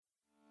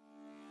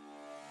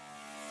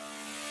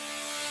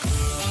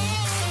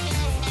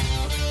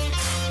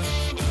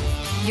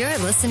You're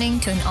listening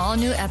to an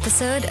all-new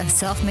episode of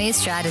Self-Made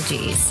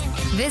Strategies.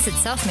 Visit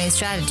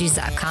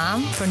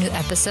selfmadestrategies.com for new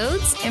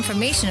episodes,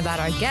 information about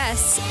our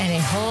guests, and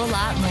a whole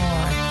lot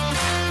more.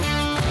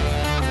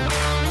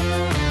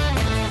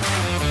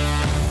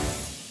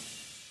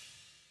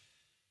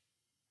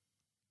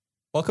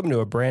 Welcome to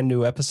a brand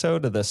new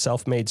episode of the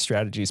Self-Made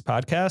Strategies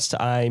podcast.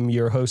 I'm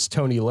your host,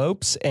 Tony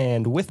Lopes,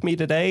 and with me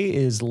today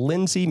is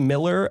Lindsay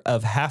Miller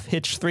of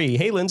Hitch 3.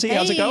 Hey, Lindsay,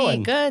 how's it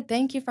going? Good.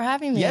 Thank you for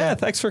having me. Yeah,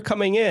 thanks for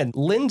coming in.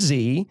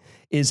 Lindsay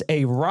is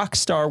a rock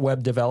star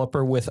web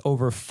developer with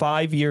over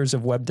 5 years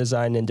of web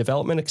design and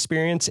development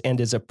experience and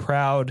is a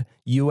proud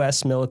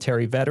U.S.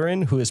 military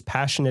veteran who is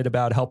passionate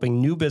about helping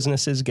new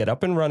businesses get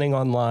up and running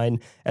online,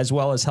 as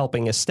well as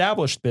helping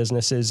established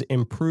businesses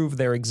improve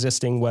their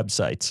existing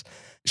websites.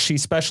 She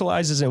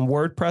specializes in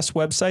WordPress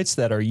websites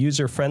that are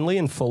user-friendly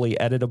and fully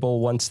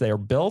editable once they're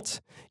built.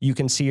 You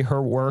can see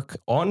her work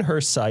on her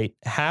site,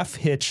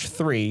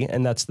 Hitch3,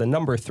 and that's the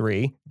number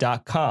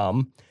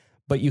 3.com.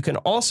 But you can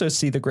also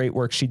see the great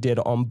work she did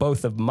on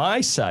both of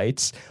my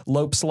sites,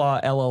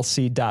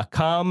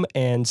 lopeslawllc.com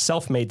and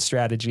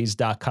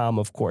selfmadestrategies.com,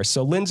 of course.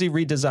 So Lindsay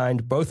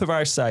redesigned both of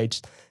our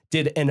sites,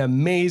 did an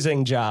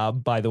amazing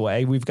job, by the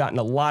way. We've gotten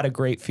a lot of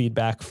great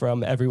feedback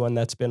from everyone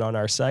that's been on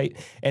our site.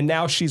 And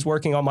now she's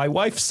working on my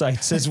wife's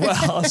sites as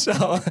well.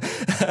 So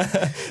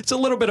it's a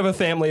little bit of a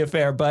family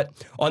affair. But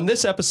on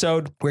this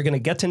episode, we're going to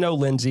get to know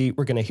Lindsay.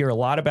 We're going to hear a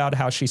lot about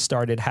how she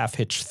started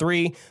Hitch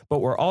 3, but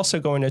we're also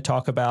going to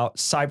talk about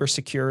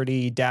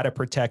cybersecurity, data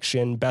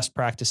protection, best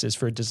practices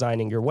for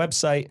designing your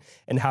website,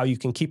 and how you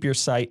can keep your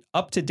site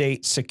up to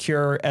date,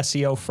 secure,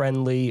 SEO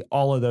friendly,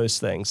 all of those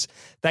things.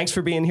 Thanks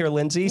for being here,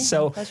 Lindsay.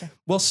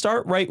 We'll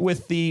start right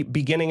with the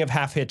beginning of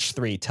Hitch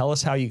 3. Tell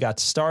us how you got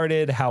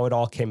started, how it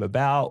all came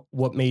about,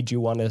 what made you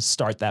want to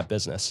start that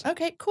business.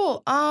 Okay,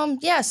 cool.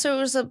 So it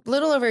was a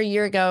little over a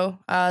year ago.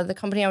 The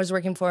company I was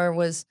working for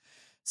was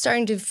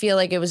starting to feel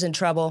like it was in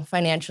trouble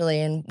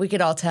financially, and we could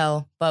all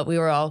tell, but we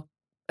were all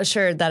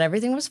assured that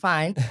everything was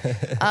fine.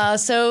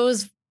 So it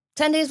was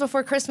 10 days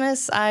before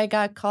Christmas. I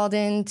got called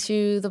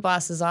into the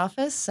boss's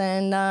office,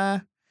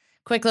 and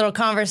quick little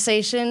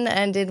conversation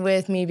ended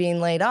with me being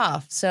laid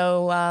off.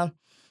 So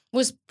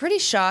was pretty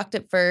shocked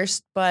at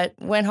first, but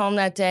went home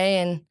that day.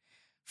 And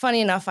funny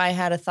enough, I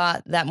had a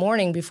thought that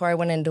morning before I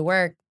went into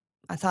work.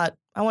 I thought,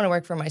 I want to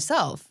work for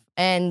myself.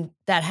 And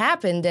that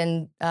happened.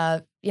 And,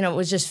 it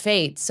was just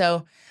fate.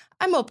 So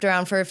I moped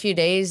around for a few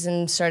days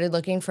and started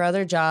looking for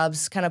other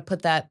jobs, kind of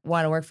put that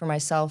want to work for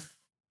myself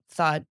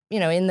thought,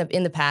 in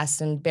the past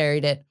and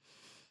buried it.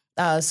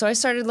 So I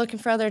started looking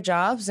for other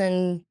jobs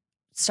and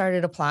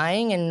started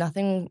applying, and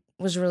nothing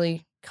was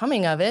really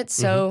coming of it.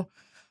 So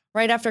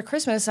right after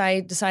Christmas,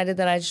 I decided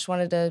that I just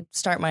wanted to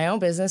start my own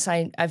business.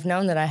 I've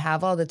known that I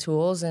have all the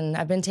tools, and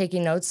I've been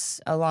taking notes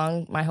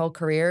along my whole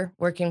career,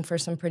 working for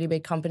some pretty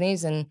big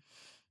companies, and,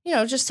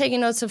 just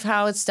taking notes of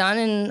how it's done.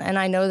 And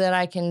I know that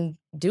I can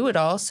do it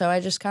all. So I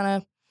just kind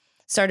of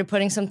started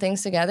putting some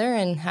things together,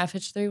 and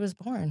Hitch 3 was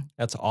born.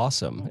 That's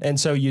awesome. And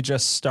so you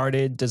just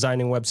started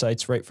designing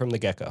websites right from the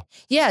get-go.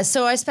 Yeah,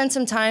 so I spent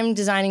some time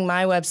designing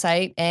my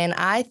website, and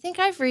I think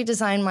I've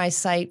redesigned my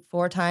site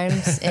 4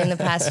 times in the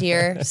past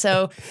year.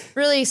 So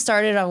really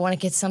started, I want to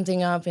get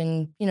something up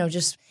and,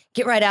 just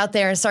get right out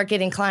there and start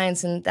getting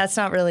clients. And that's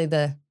not really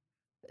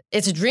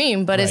it's a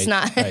dream, but it's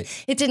not,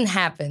 it didn't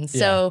happen.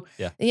 So,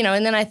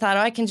 and then I thought,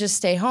 I can just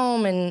stay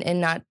home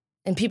and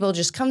people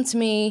just come to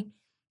me.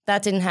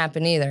 That didn't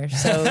happen either.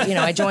 So,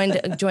 I joined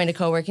a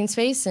co-working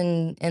space,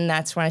 and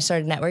that's when I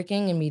started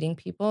networking and meeting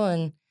people,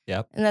 and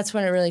that's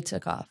when it really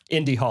took off.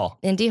 Indy Hall.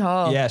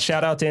 Yeah,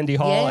 shout out to Indy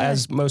Hall. Yeah.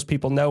 As most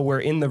people know,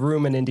 we're in the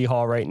room in Indy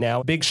Hall right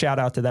now. Big shout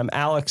out to them.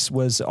 Alex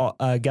was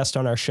a guest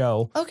on our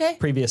show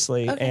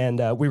previously,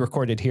 and we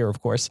recorded here, of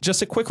course.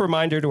 Just a quick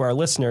reminder to our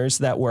listeners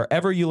that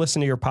wherever you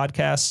listen to your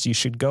podcasts, you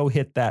should go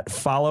hit that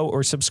follow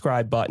or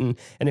subscribe button.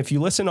 And if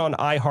you listen on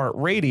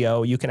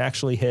iHeartRadio, you can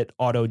actually hit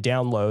auto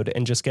download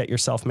and just get your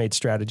Self-Made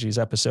Strategies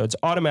episodes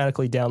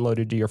automatically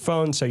downloaded to your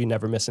phone so you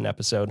never miss an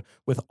episode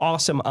with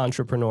awesome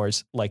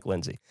entrepreneurs like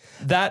Lindsay.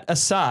 That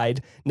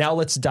aside, now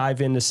let's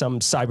dive into some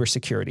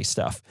cybersecurity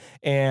stuff.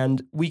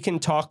 And we can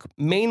talk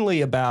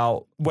mainly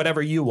about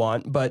whatever you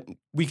want, but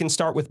we can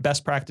start with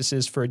best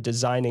practices for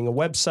designing a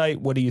website.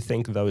 What do you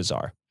think those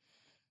are?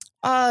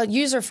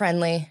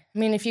 User-friendly. I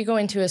mean, if you go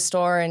into a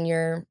store and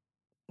you're,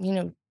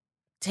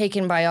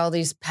 taken by all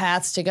these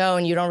paths to go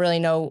and you don't really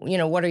know,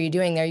 what are you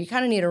doing there, you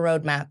kind of need a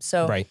roadmap.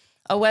 So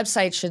a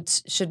website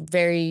should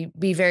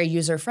be very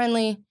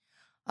user-friendly.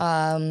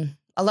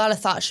 A lot of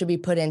thought should be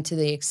put into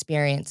the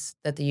experience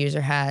that the user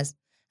has,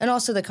 and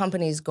also the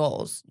company's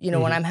goals.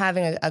 When I'm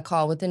having a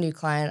call with a new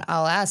client,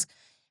 I'll ask,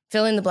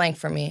 fill in the blank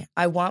for me.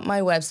 I want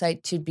my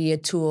website to be a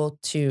tool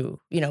to,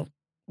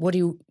 what do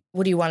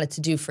you want it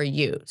to do for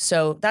you?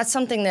 So that's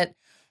something that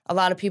a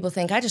lot of people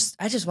think, I just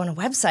want a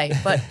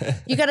website, but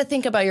you got to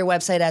think about your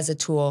website as a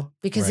tool,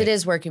 because it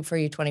is working for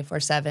you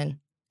 24/7.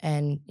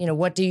 And,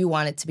 what do you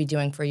want it to be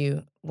doing for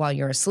you while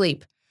you're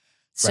asleep?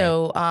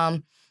 So,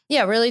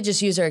 Yeah, really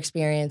just user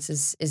experience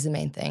is the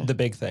main thing. The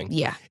big thing.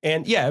 Yeah.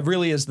 And yeah, it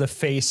really is the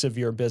face of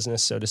your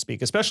business, so to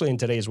speak, especially in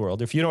today's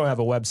world. If you don't have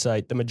a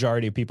website, the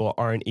majority of people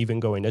aren't even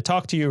going to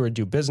talk to you or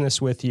do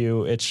business with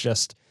you. It's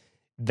just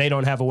they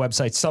don't have a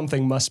website.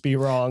 Something must be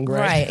wrong,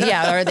 right? Right.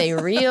 Yeah. Are they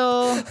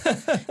real?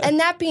 And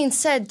that being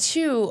said,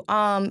 too,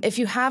 if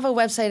you have a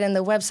website and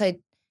the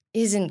website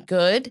isn't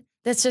good,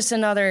 that's just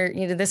another,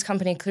 this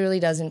company clearly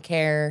doesn't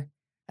care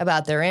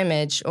about their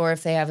image. Or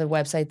if they have a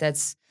website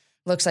that's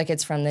looks like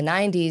it's from the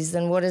 90s,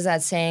 then what is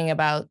that saying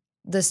about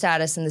the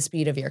status and the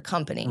speed of your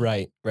company?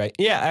 Right.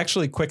 Yeah,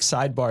 actually, quick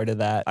sidebar to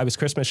that. I was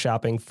Christmas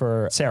shopping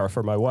for Sarah,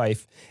 for my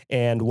wife.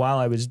 And while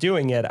I was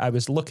doing it, I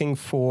was looking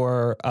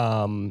for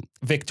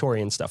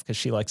Victorian stuff because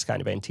she likes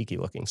kind of antique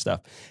looking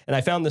stuff. And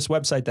I found this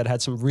website that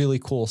had some really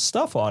cool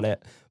stuff on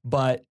it.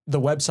 But the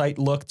website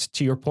looked,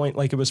 to your point,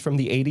 like it was from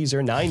the 80s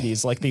or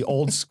 90s, like the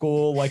old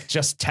school, like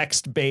just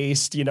text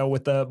based,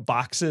 with the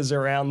boxes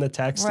around the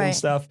text and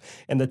stuff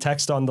and the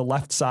text on the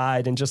left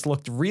side, and just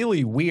looked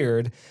really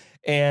weird.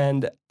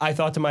 And I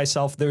thought to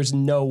myself, there's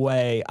no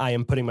way I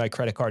am putting my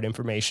credit card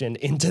information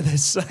into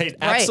this site.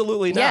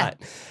 Absolutely not.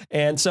 Yeah.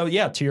 And so,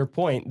 yeah, to your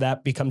point,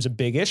 that becomes a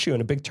big issue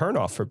and a big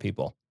turnoff for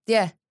people.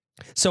 Yeah.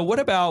 So what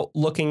about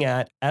looking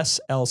at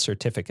SL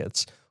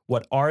certificates?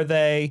 What are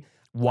they?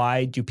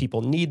 Why do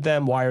people need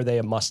them? Why are they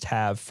a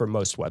must-have for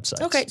most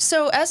websites? Okay,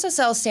 so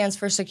SSL stands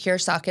for Secure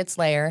Sockets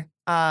Layer.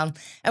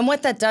 And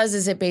what that does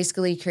is it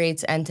basically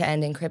creates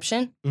end-to-end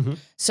encryption. Mm-hmm.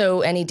 So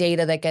any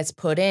data that gets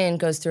put in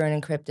goes through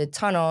an encrypted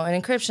tunnel.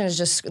 And encryption is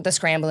just the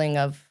scrambling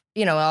of,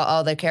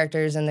 all the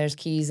characters, and there's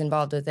keys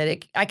involved with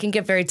it. I can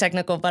get very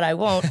technical, but I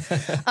won't.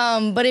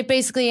 But it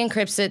basically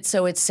encrypts it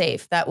so it's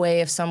safe. That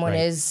way, if someone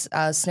is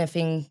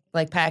sniffing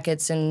like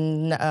packets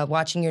and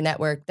watching your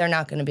network, they're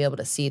not going to be able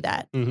to see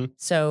that. Mm-hmm.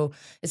 So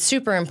it's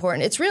super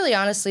important. It's really,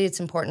 honestly, it's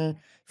important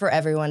for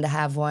everyone to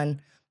have one.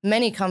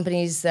 Many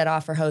companies that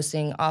offer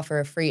hosting offer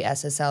a free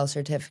SSL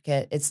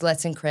certificate. It's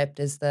Let's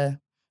Encrypt is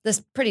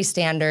this pretty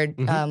standard.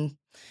 Mm-hmm.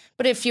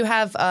 But if you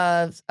have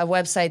a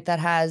website that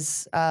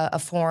has a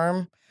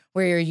form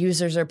where your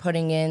users are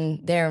putting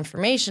in their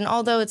information,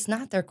 although it's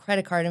not their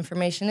credit card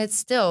information, it's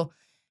still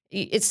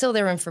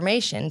their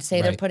information.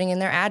 Say they're putting in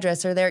their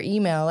address or their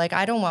email. Like,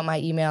 I don't want my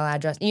email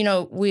address.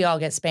 We all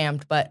get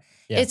spammed, but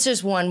it's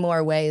just one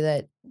more way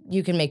that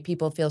you can make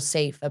people feel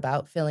safe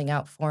about filling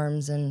out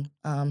forms. And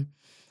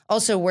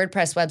also,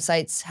 WordPress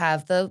websites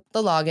have the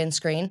login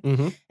screen.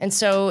 Mm-hmm. And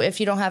so if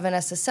you don't have an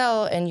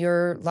SSL and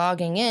you're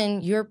logging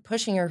in, you're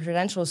pushing your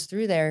credentials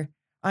through there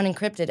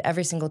unencrypted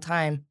every single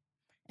time.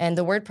 And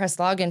the WordPress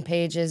login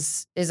page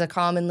is a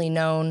commonly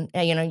known,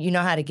 you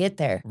know how to get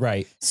there.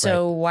 Right.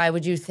 So why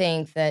would you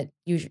think that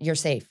you're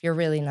safe? You're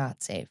really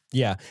not safe.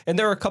 Yeah. And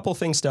there are a couple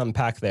things to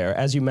unpack there.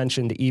 As you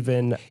mentioned,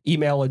 even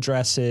email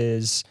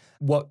addresses,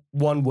 what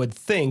one would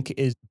think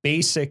is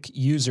basic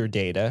user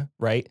data,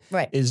 right?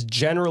 Is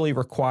generally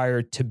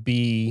required to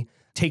be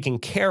taken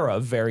care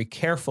of very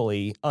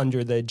carefully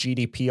under the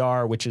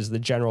GDPR, which is the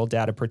General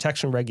Data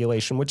Protection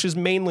Regulation, which is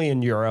mainly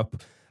in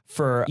Europe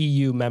for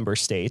EU member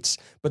states.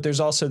 But there's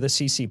also the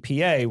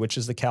CCPA, which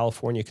is the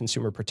California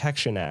Consumer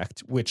Protection Act,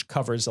 which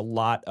covers a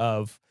lot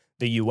of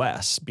the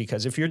US.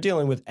 Because if you're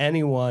dealing with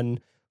anyone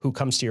who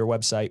comes to your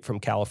website from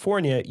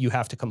California, you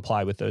have to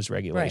comply with those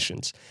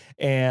regulations.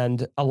 Right.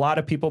 And a lot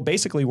of people,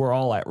 basically, we're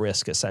all at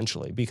risk,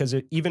 essentially, because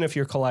even if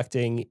you're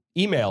collecting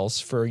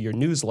emails for your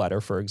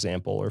newsletter, for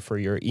example, or for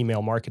your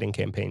email marketing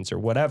campaigns or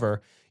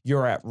whatever,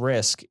 you're at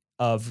risk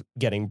of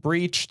getting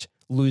breached,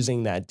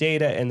 losing that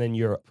data, and then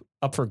you're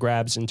up for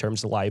grabs in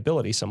terms of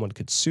liability. Someone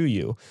could sue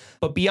you.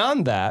 But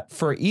beyond that,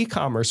 for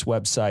e-commerce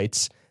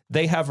websites,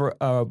 they have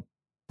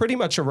pretty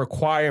much a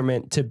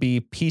requirement to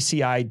be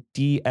PCI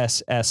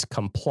DSS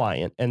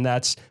compliant, and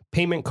that's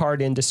Payment Card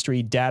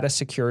Industry Data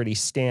Security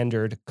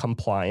Standard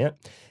compliant.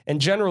 And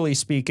generally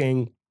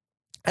speaking,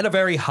 at a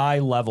very high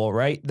level,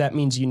 right? That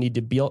means you need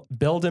to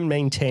build and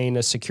maintain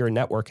a secure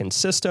network and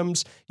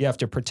systems. You have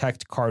to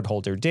protect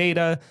cardholder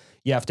data.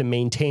 You have to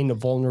maintain a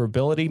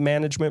vulnerability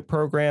management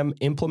program,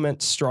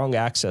 implement strong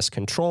access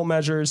control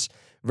measures,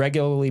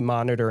 regularly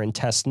monitor and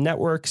test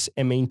networks,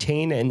 and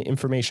maintain an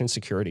information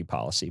security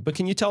policy. But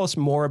can you tell us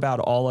more about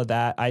all of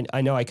that?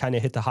 I know I kind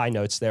of hit the high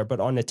notes there, but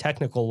on a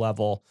technical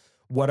level,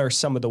 what are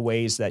some of the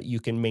ways that you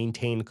can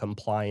maintain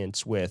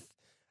compliance with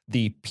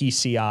the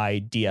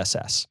PCI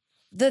DSS?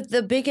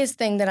 The biggest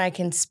thing that I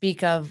can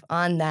speak of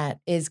on that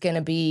is going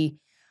to be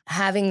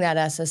having that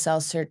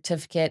SSL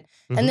certificate,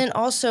 mm-hmm. and then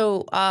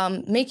also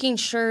making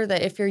sure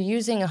that if you're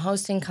using a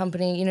hosting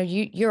company,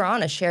 you're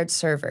on a shared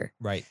server.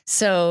 Right.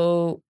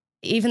 So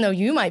even though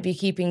you might be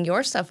keeping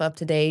your stuff up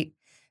to date,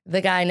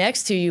 the guy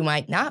next to you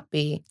might not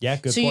be. Yeah,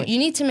 good point. So you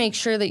need to make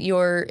sure that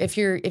if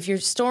you're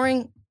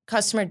storing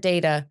customer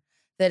data,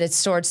 that it's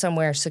stored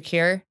somewhere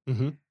secure,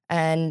 mm-hmm.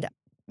 and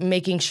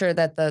making sure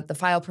that the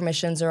file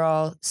permissions are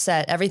all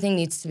set. Everything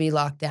needs to be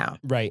locked down.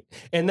 Right.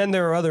 And then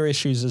there are other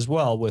issues as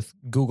well with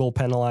Google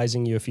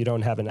penalizing you if you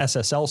don't have an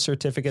SSL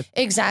certificate.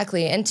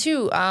 Exactly. And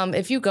two,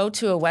 if you go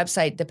to a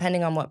website,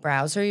 depending on what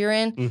browser you're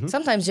in, mm-hmm.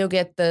 sometimes you'll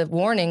get the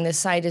warning, this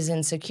site is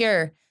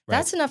insecure.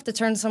 that's enough to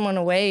turn someone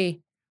away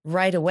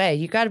right away.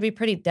 You got to be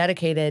pretty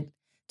dedicated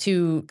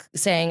to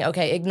saying,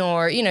 okay,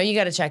 ignore, you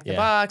got to check the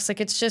box.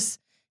 Like it's just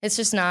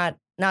not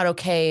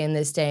okay in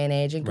this day and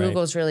age. And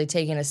Google's really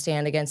taking a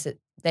stand against it.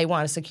 They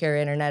want a secure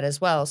internet as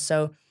well.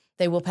 So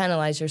they will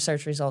penalize your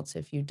search results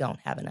if you don't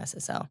have an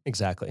SSL.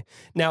 Exactly.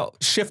 Now,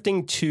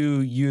 shifting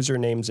to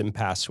usernames and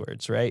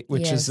passwords, right?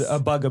 Which is a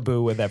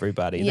bugaboo with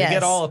everybody. They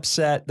get all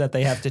upset that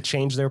they have to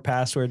change their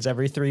passwords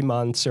every 3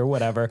 months or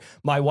whatever.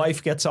 My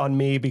wife gets on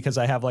me because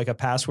I have like a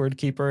password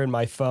keeper in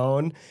my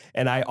phone,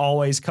 and I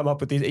always come up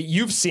with these.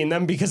 You've seen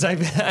them because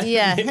I've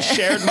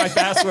shared my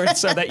password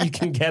so that you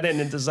can get in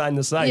and design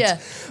the sites.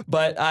 Yeah.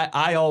 But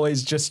I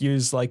always just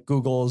use like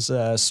Google's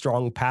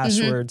strong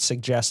password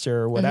suggester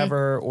or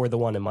whatever, or the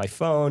one in my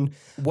phone.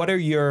 What are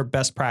your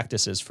best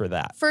practices for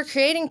that? For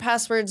creating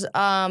passwords,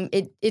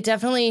 it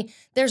definitely,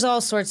 there's all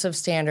sorts of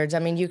standards. I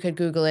mean, you could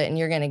Google it and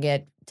you're going to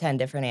get 10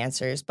 different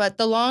answers, but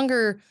the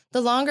longer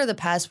the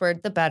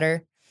password, the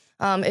better.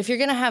 If you're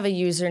going to have a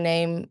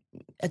username,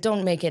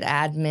 don't make it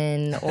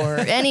admin or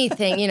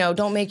anything,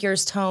 don't make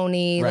yours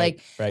Tony.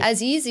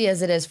 As easy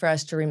as it is for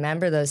us to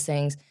remember those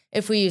things,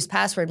 if we use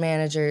password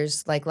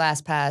managers like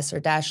LastPass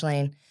or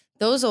Dashlane,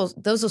 those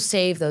will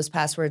save those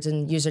passwords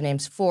and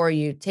usernames for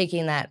you,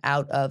 taking that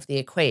out of the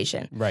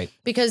equation. Right.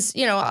 Because,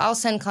 I'll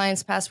send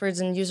clients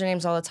passwords and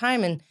usernames all the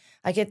time, and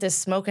I get this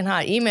smoking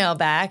hot email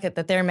back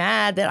that they're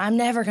mad that I'm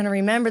never going to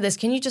remember this.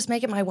 Can you just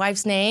make it my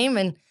wife's name?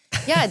 And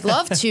yeah, I'd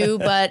love to,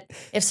 but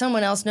if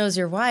someone else knows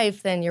your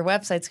wife, then your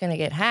website's going to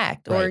get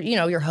hacked. Or,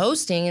 you're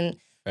hosting, and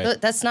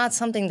that's not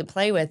something to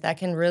play with. That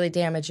can really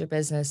damage your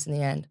business in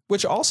the end.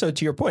 Which also,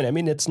 to your point, I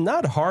mean, it's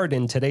not hard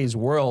in today's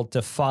world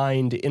to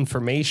find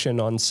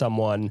information on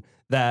someone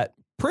that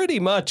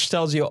pretty much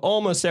tells you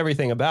almost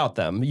everything about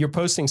them. You're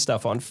posting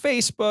stuff on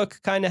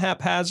Facebook kind of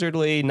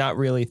haphazardly, not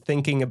really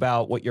thinking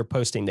about what you're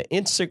posting to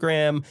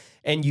Instagram,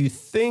 and you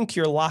think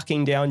you're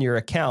locking down your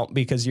account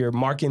because you're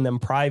marking them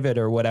private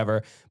or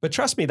whatever. But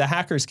trust me, the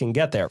hackers can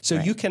get there. So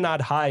you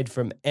cannot hide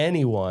from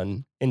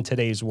anyone in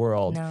today's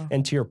world. No.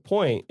 And to your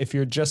point, if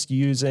you're just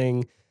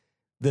using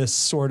this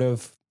sort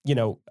of,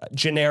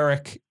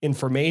 generic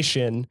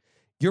information,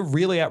 you're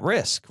really at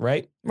risk,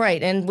 right?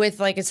 Right. And with,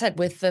 like I said,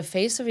 with the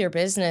face of your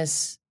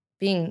business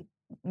being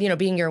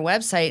your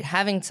website,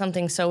 having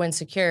something so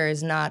insecure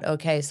is not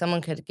okay.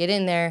 Someone could get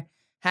in there,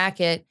 hack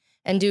it,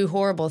 and do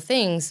horrible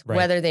things,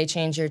 whether they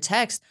change your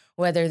text,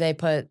 whether they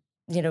put,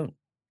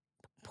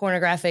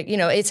 pornographic,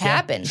 it's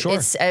happened.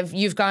 Sure.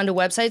 You've gone to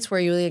websites where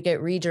you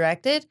get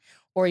redirected,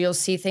 or you'll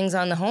see things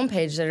on the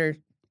homepage that are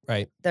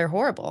they're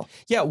horrible.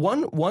 Yeah.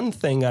 One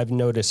thing I've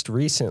noticed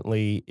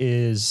recently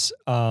is,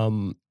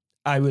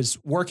 I was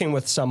working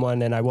with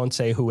someone, and I won't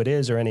say who it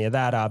is or any of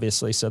that,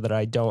 obviously, so that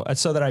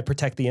I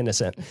protect the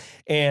innocent.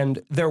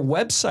 And their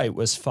website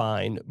was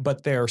fine,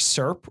 but their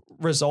SERP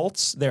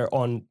results, they're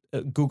on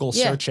Google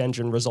search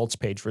engine results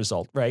page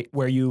right?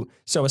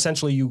 So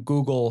essentially you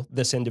Google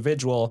this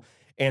individual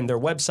and their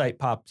website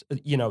popped,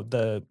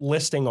 the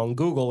listing on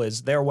Google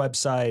is their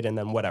website and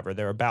then whatever,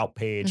 their about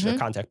page, their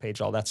contact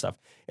page, all that stuff.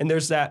 And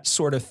there's that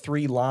sort of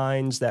 3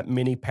 lines, that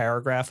mini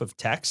paragraph of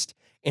text.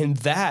 And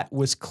that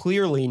was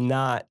clearly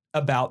not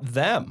about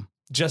them.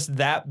 Just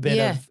that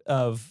bit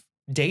of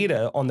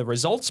data on the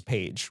results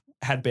page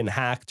had been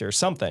hacked or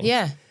something.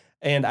 Yeah.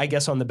 And I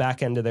guess on the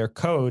back end of their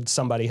code,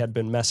 somebody had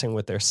been messing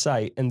with their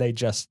site and they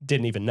just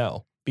didn't even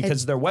know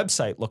because their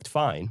website looked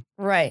fine.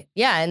 Right.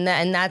 Yeah.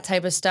 And that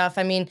type of stuff.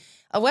 I mean,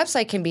 a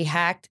website can be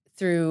hacked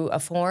through a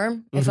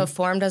form. If a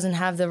form doesn't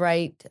have the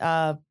right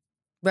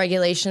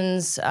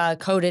regulations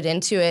coded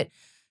into it,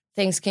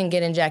 things can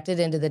get injected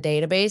into the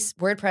database.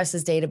 WordPress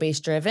is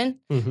database driven.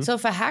 So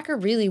if a hacker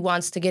really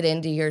wants to get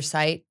into your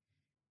site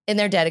and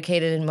they're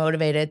dedicated and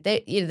motivated,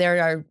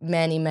 there are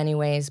many, many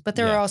ways. But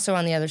there are also,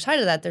 on the other side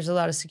of that, there's a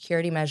lot of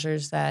security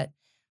measures that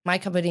my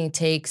company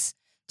takes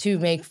to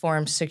make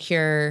forms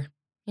secure.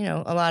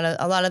 A lot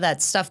of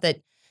that stuff that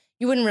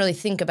you wouldn't really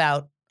think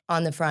about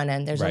on the front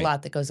end. There's a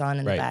lot that goes on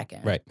in the back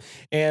end. Right.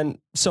 And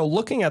so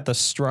looking at the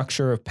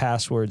structure of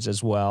passwords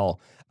as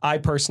well, I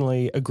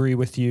personally agree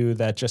with you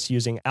that just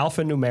using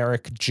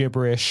alphanumeric,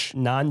 gibberish,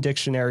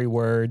 non-dictionary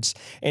words,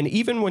 and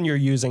even when you're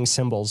using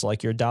symbols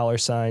like your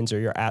 $signs or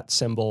your @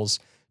 symbols,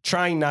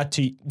 trying not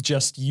to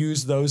just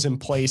use those in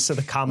place of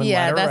the common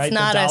letter, right? That's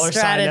not a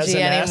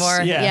strategy anymore.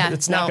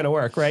 It's not going to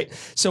work, right?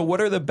 So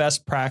what are the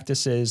best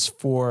practices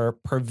for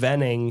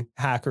preventing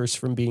hackers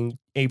from being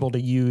able to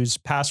use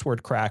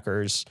password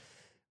crackers?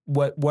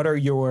 What are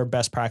your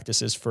best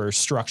practices for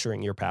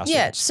structuring your passwords?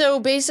 Yeah, so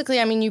basically,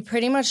 I mean, you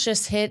pretty much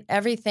just hit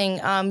everything.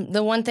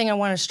 The one thing I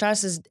want to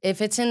stress is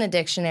if it's in the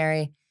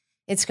dictionary,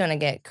 it's going to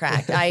get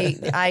cracked.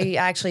 I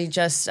actually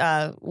just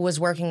was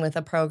working with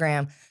a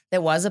program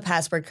that was a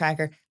password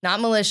cracker, not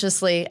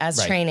maliciously,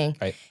 as training.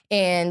 Right.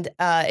 And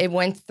it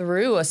went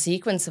through a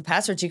sequence of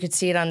passwords. You could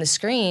see it on the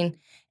screen.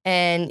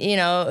 And,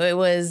 it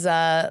was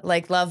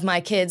like love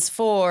my kids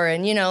for,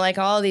 and, like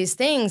all these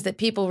things that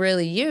people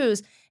really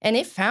use. And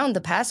it found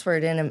the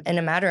password in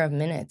a matter of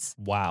minutes.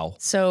 Wow.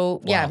 So,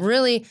 yeah,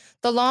 really,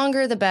 the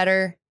longer, the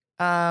better.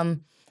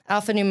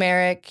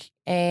 alphanumeric.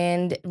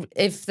 And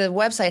if the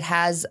website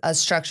has a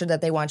structure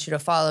that they want you to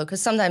follow,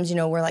 because sometimes,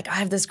 we're like, I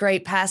have this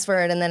great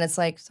password. And then it's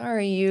like,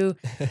 sorry, you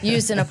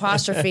used an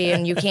apostrophe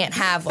and you can't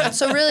have one.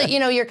 So really,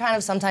 you're kind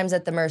of sometimes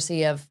at the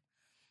mercy of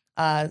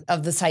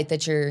the site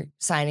that you're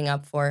signing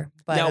up for.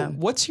 But now,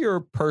 what's your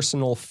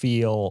personal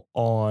feel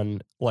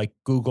on like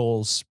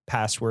Google's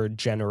password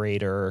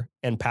generator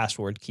and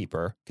password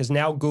keeper? Because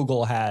now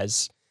Google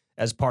has,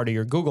 as part of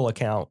your Google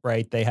account,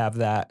 right, they have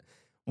that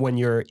when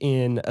you're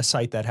in a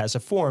site that has a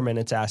form and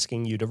it's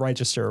asking you to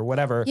register or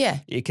whatever,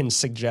 it can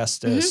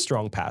suggest a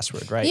strong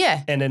password, right?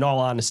 Yeah. And in all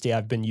honesty,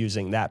 I've been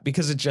using that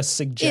because it just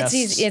suggests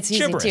it's easy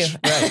gibberish. too.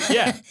 Right.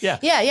 Yeah.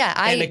 Yeah.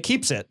 And it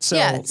keeps it.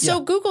 So, So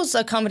Google's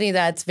a company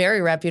that's very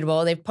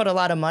reputable. They've put a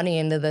lot of money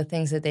into the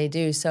things that they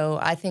do. So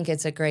I think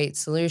it's a great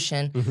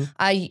solution. Mm-hmm.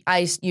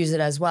 I use it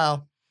as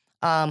well.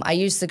 I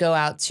used to go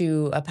out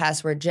to a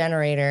password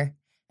generator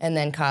and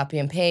then copy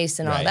and paste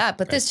and all that.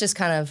 But this just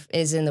kind of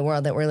is in the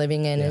world that we're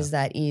living in, is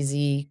that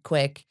easy,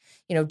 quick.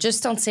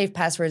 Just don't save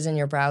passwords in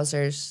your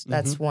browsers.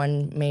 That's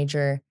one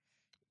major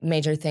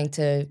thing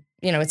to,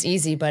 it's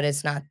easy, but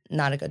it's not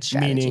a good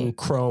strategy. Meaning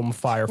Chrome,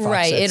 Firefox,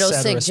 right. It'll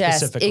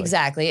suggest,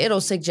 exactly.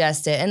 It'll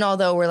suggest it. And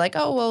although we're like,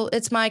 oh, well,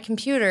 it's my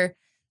computer,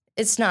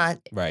 it's not.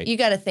 Right. You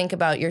got to think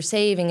about you're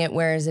saving it.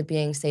 Where is it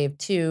being saved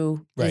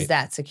to? Is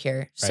that secure?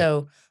 Right.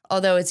 So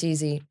although it's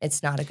easy,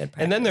 it's not a good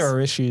practice. And then there are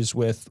issues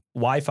with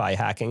Wi-Fi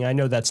hacking. I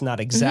know that's not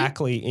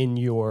exactly in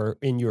your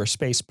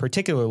space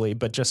particularly,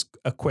 but just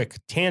a quick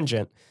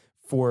tangent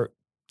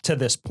to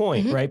this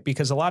point, right?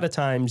 Because a lot of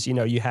times,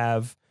 you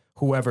have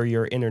whoever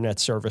your internet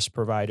service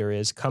provider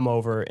is come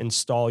over,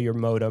 install your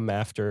modem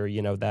after,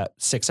 that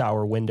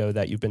 6-hour window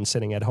that you've been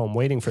sitting at home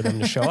waiting for them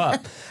to show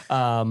up.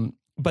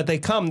 But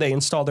they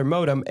install their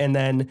modem, and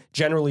then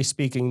generally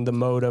speaking, the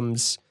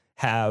modems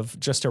have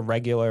just a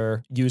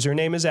regular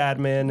username as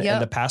admin and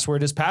the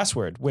password is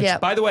password, which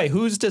by the way,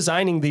 who's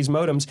designing these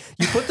modems?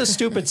 You put the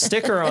stupid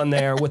sticker on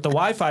there with the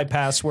Wi-Fi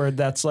password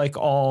that's like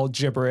all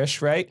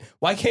gibberish, right?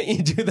 Why can't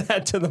you do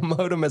that to the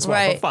modem as well?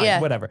 Right, But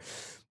fine, whatever.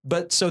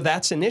 But so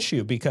that's an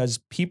issue because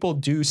people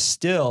do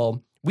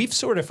still, we've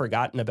sort of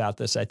forgotten about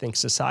this, I think,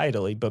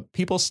 societally, but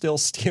people still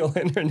steal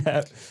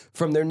internet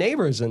from their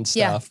neighbors and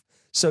stuff.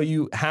 So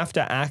you have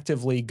to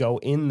actively go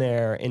in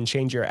there and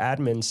change your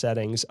admin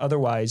settings.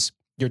 Otherwise,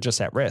 you're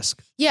just at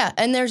risk. Yeah,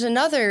 and there's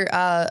another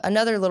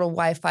little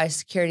Wi-Fi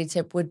security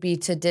tip would be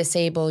to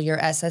disable your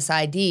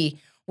SSID,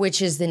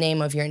 which is the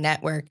name of your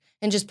network,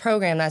 and just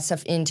program that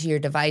stuff into your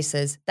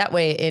devices. That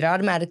way it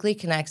automatically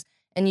connects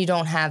and you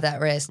don't have that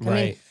risk. Right.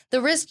 I mean,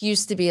 the risk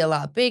used to be a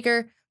lot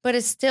bigger, but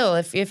it's still,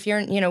 if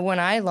you're, when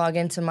I log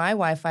into my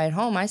Wi-Fi at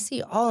home, I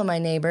see all of my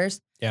neighbors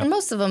and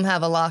most of them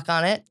have a lock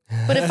on it.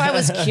 But if I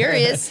was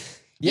curious,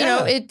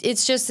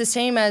 it's just the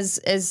same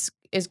as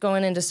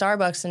going into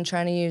Starbucks and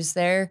trying to use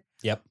their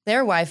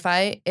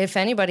Wi-Fi. If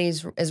anybody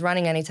is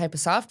running any type of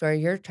software,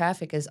 your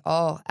traffic is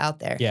all out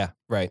there. Yeah,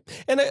 right.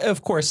 And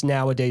of course,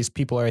 nowadays,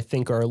 people I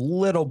think are a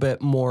little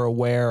bit more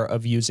aware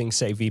of using,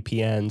 say,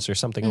 VPNs or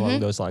something along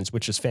those lines,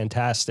 which is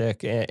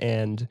fantastic.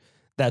 And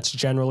that's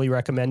generally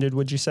recommended,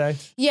 would you say?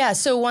 Yeah.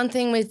 So one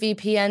thing with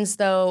VPNs,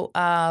 though,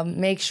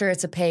 make sure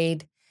it's a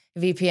paid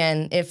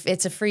VPN. If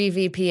it's a free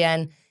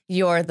VPN,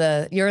 you're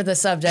the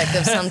subject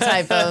of some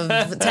type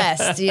of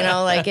test,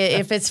 like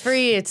if it's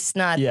free, it's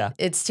not,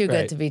 it's too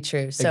good to be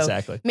true. So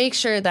make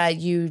sure that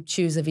you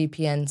choose a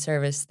VPN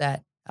service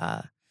that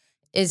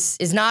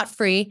is not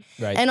free.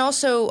 Right. And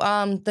also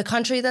the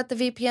country that the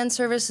VPN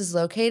service is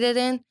located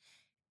in,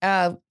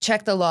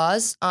 check the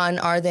laws on,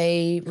 are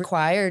they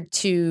required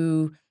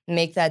to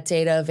make that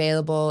data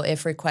available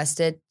if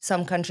requested?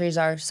 Some countries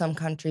are, some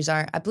countries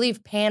aren't. I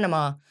believe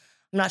Panama,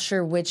 I'm not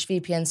sure which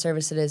VPN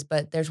service it is,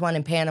 but there's one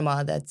in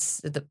Panama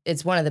it's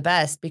one of the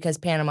best because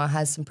Panama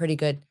has some pretty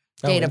good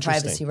data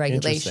privacy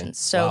regulations.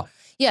 So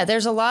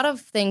there's a lot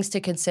of things to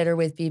consider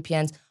with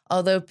VPNs.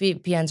 Although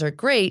VPNs are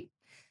great,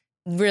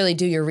 really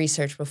do your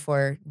research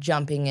before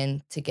jumping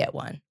in to get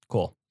one.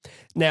 Cool.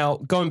 Now,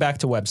 going back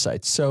to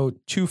websites. So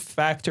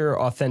two-factor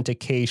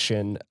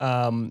authentication,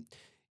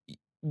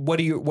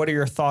 what are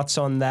your thoughts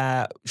on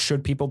that?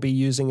 Should people be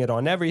using it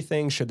on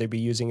everything? Should they be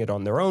using it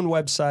on their own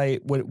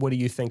website? What do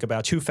you think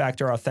about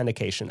two-factor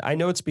authentication? I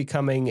know it's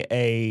becoming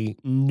a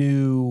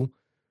new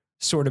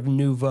sort of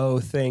nouveau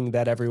thing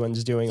that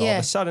everyone's doing all of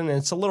a sudden, and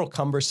it's a little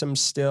cumbersome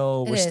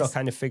still. We're still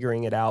kind of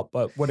figuring it out,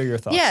 but what are your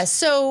thoughts? Yeah,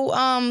 so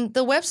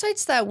the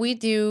websites that we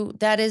do,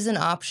 that is an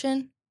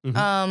option.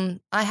 I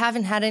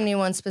haven't had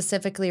anyone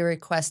specifically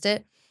request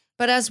it,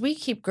 but as we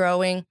keep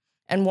growing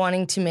and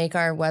wanting to make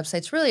our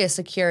websites really a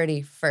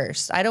security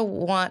first. I don't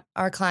want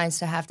our clients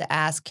to have to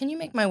ask, can you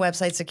make my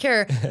website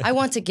secure? I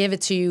want to give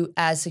it to you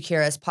as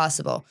secure as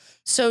possible.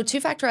 So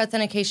two-factor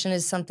authentication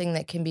is something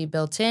that can be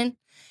built in,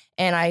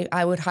 and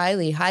I would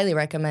highly, highly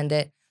recommend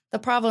it. The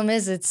problem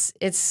is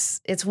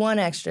it's one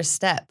extra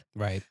step.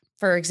 Right.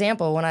 For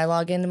example, when I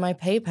log into my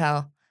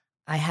PayPal,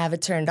 I have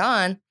it turned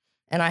on,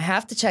 and I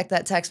have to check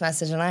that text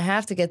message, and I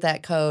have to get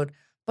that code.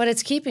 But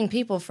it's keeping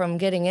people from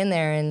getting in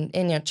there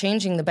and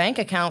changing the bank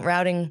account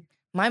routing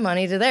my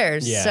money to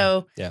theirs. Yeah,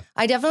 So yeah.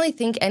 I definitely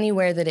think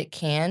anywhere that it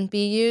can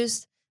be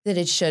used, that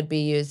it should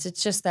be used.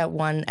 It's just that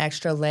one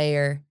extra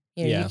layer.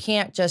 You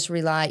can't just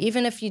rely,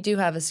 even if you do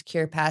have a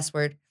secure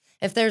password,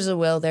 if there's a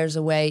will, there's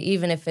a way,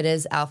 even if it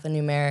is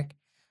alphanumeric.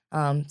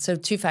 So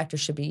two-factor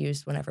should be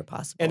used whenever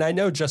possible. And I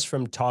know just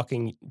from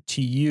talking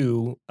to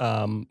you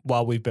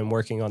while we've been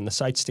working on the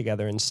sites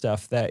together and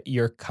stuff, that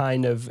you're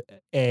kind of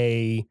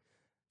a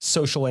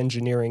social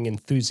engineering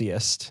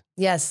enthusiast.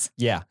 Yes.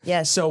 Yeah.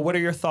 Yes. So what are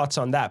your thoughts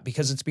on that?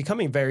 Because it's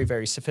becoming very,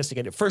 very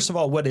sophisticated. First of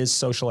all, what is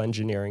social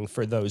engineering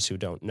for those who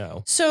don't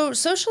know? So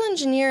social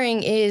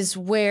engineering is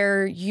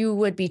where you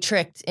would be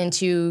tricked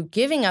into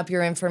giving up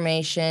your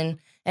information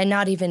and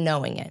not even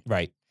knowing it.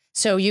 Right.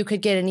 So you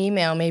could get an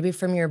email maybe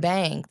from your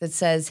bank that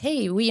says,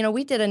 hey,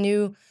 we did a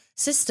new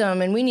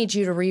system and we need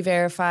you to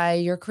re-verify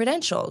your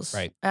credentials.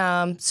 Right.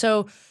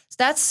 So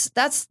that's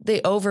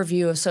the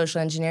overview of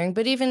social engineering.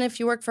 But even if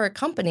you work for a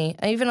company,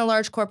 even a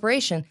large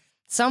corporation,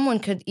 someone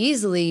could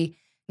easily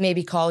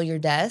maybe call your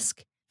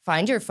desk,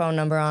 find your phone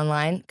number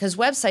online, because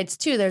websites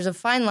too, there's a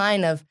fine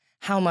line of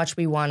how much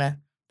we want to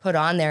put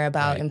on there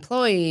about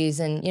employees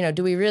and,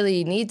 do we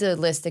really need to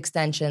list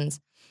extensions?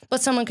 But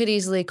someone could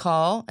easily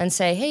call and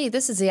say, hey,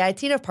 this is the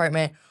IT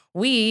department.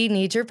 We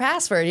need your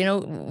password.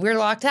 We're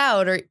locked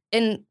out.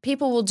 And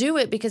people will do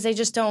it because they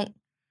just don't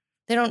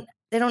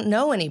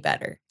know any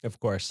better. Of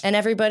course. And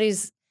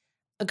everybody's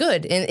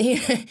good. And,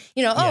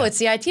 it's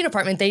the IT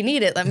department. They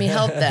need it. Let me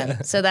help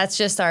them. So that's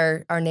just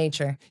our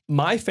nature.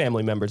 My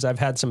family members, I've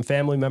had some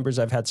family members,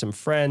 I've had some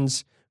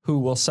friends who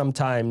will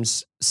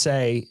sometimes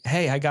say,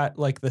 hey, I got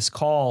like this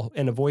call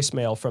and a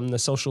voicemail from the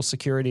Social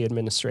Security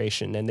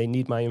Administration and they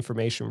need my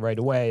information right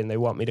away and they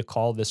want me to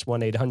call this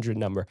 1-800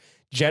 number.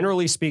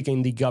 Generally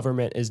speaking, the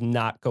government is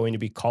not going to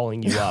be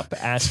calling you up,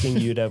 asking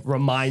you to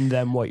remind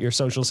them what your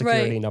Social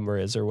Security number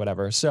is or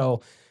whatever.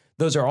 So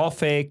those are all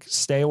fake.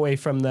 Stay away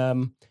from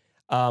them.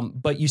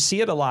 But you see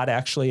it a lot,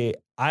 actually.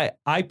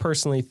 I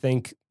personally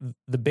think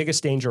the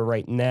biggest danger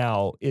right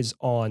now is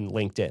on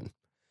LinkedIn,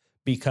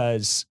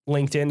 because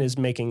LinkedIn is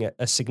making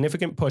a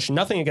significant push.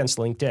 Nothing against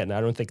LinkedIn.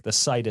 I don't think the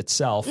site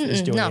itself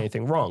is doing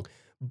anything wrong,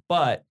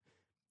 but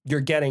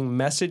you're getting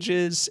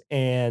messages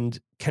and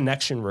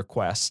connection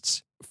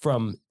requests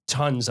from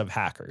tons of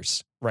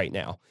hackers right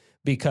now,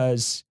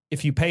 because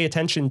if you pay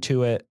attention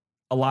to it,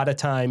 a lot of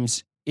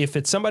times, if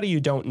it's somebody you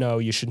don't know,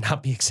 you should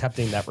not be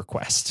accepting that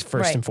request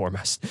first and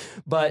foremost.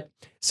 But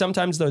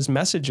sometimes those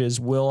messages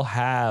will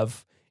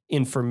have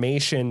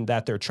information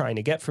that they're trying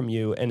to get from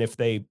you. And if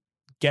they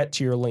get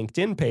to your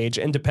LinkedIn page,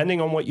 and depending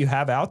on what you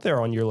have out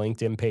there on your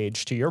LinkedIn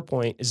page, to your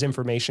point, is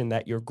information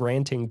that you're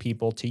granting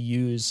people to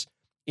use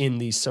in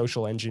these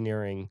social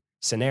engineering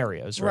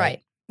scenarios, right?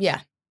 Right.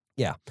 Yeah.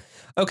 Yeah.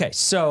 Okay.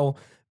 So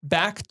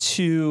back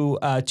to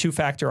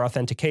two-factor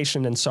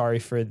authentication, and sorry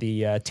for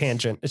the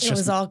tangent. It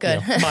was all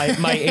good. My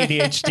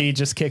ADHD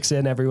just kicks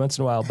in every once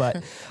in a while.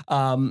 But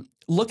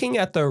looking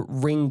at the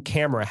Ring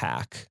camera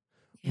hack,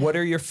 what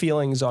are your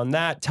feelings on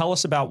that? Tell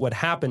us about what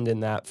happened in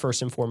that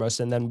first and foremost,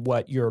 and then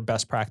what your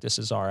best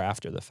practices are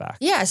after the fact.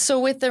 Yeah. So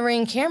with the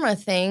Ring camera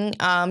thing,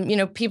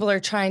 people are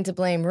trying to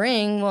blame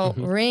Ring. Well,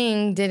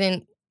 Ring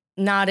didn't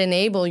not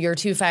enable your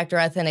two-factor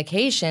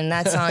authentication.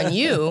 That's on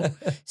you.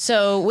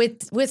 So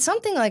with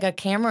something like a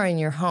camera in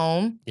your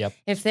home,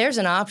 if there's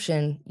an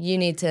option, you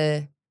need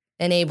to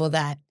enable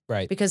that.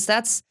 Right. Because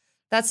that's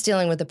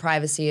dealing with the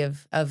privacy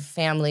of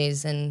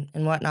families and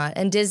whatnot.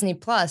 And Disney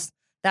Plus,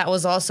 that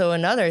was also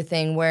another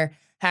thing where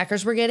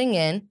hackers were getting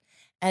in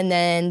and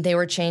then they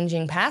were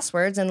changing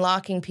passwords and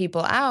locking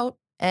people out.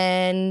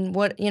 And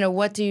what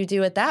do you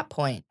do at that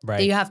point?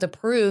 Right. You have to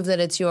prove that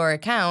it's your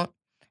account.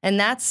 And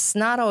that's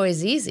not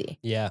always easy.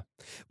 Yeah.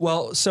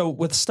 Well, so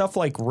with stuff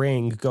like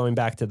Ring, going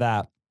back to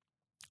that,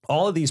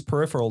 all of these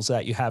peripherals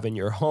that you have in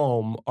your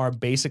home are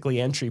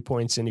basically entry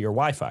points into your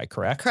Wi-Fi,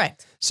 correct?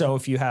 Correct. So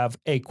if you have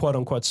a quote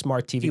unquote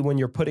smart TV, when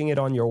you're putting it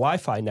on your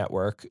Wi-Fi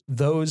network,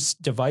 those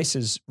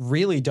devices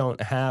really don't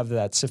have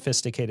that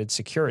sophisticated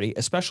security,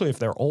 especially if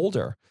they're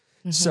older.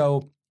 Mm-hmm.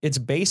 So it's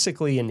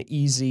basically an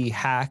easy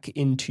hack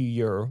into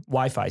your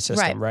Wi-Fi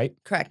system, right?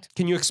 Correct.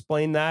 Can you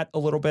explain that a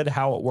little bit,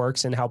 how it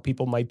works and how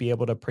people might be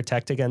able to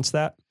protect against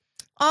that?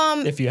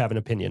 If you have an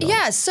opinion on it.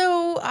 Yeah,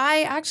 so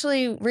I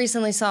actually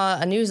recently saw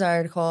a news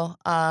article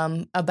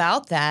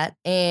about that,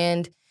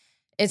 and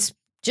it's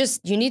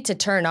just you need to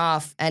turn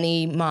off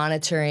any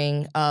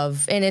monitoring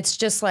of, and it's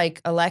just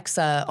like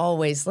Alexa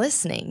always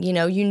listening.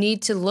 You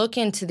need to look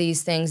into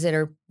these things that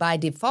are by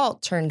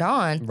default turned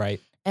on,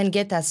 right, and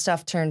get that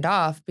stuff turned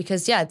off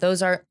because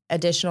those are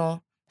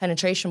additional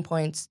penetration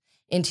points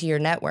into your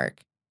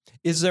network.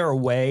 Is there a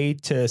way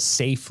to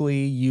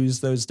safely use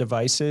those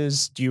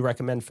devices? Do you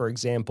recommend, for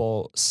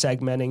example,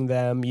 segmenting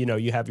them?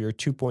 You have your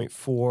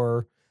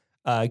 2.4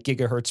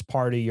 gigahertz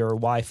part of your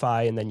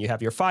Wi-Fi, and then you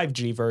have your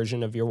 5G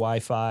version of your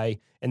Wi-Fi,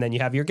 and then you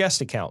have your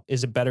guest account.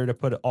 Is it better to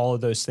put all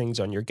of those things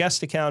on your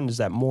guest account? Is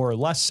that more or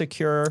less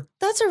secure?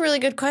 That's a really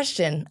good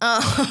question.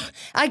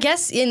 I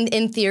guess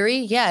in theory,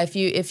 yeah.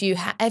 If you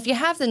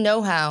have the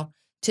know-how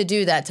to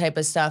do that type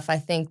of stuff, I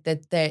think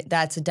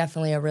that's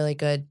definitely a really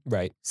good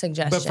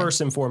suggestion. But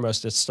first and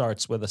foremost, it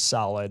starts with a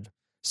solid,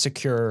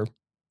 secure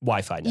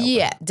Wi-Fi network.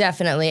 Yeah,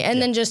 definitely.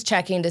 And then just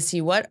checking to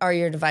see what are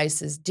your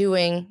devices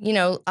doing. You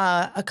know,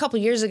 a couple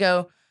years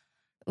ago,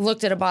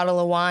 looked at a bottle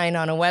of wine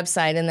on a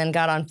website and then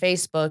got on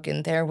Facebook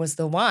and there was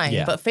the wine.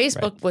 Yeah, but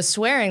Facebook was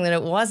swearing that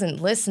it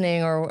wasn't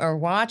listening or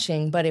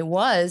watching, but it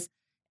was.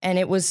 And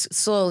it was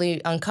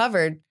slowly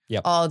uncovered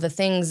all the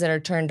things that are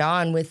turned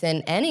on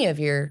within any of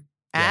your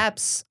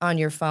apps on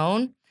your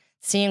phone,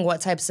 seeing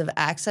what types of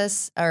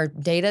access or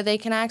data they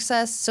can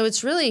access. So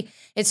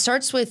it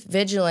starts with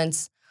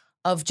vigilance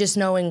of just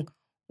knowing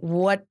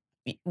what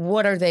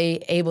are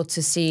they able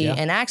to see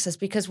and access,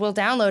 because we'll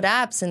download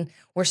apps and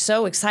we're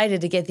so excited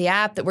to get the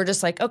app that we're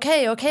just like,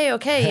 okay,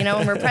 you know,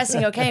 and we're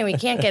pressing okay and we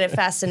can't get it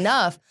fast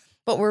enough,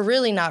 but we're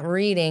really not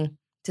reading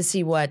to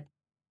see what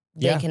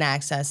they can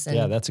access.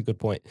 And, that's a good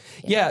point.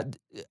 Yeah,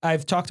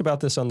 I've talked about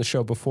this on the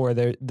show before.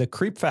 The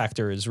creep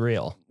factor is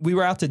real. We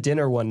were out to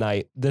dinner one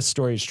night. This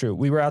story is true.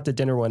 We were out to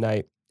dinner one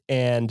night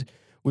and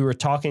we were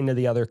talking to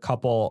the other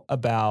couple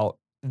about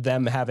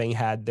them having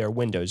had their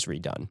windows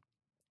redone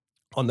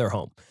on their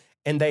home.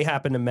 And they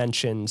happened to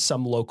mention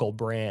some local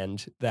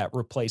brand that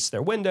replaced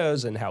their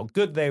windows and how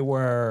good they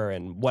were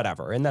and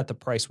whatever, and that the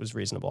price was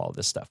reasonable, all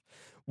this stuff.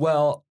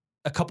 Well,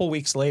 a couple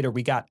weeks later,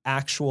 we got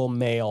actual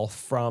mail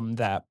from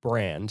that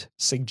brand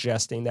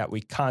suggesting that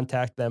we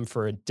contact them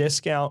for a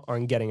discount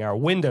on getting our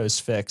windows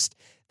fixed.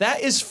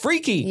 That is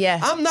freaky. Yeah.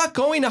 I'm not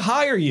going to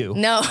hire you.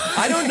 No.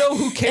 I don't know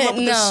who came up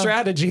with this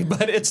strategy,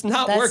 but it's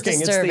not working.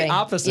 Disturbing. It's the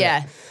opposite.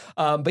 Yeah.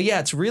 But yeah,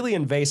 it's really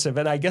invasive.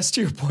 And I guess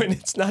to your point,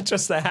 it's not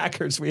just the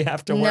hackers we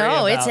have to worry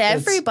about. No, it's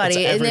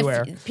everybody. It's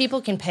everywhere. And if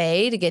people can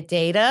pay to get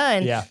data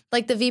and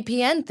like the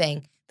VPN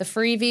thing, the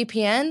free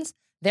VPNs,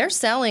 they're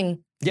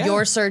selling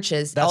your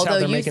searches. That's although how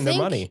they're you making think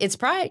their money. It's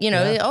private, you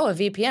know, a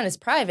VPN is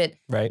private.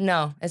 Right.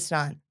 No, it's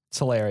not. It's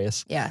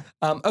hilarious. Yeah.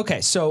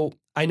 Okay, so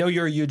I know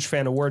you're a huge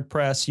fan of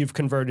WordPress. You've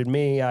converted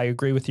me. I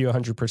agree with you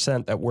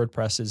 100% that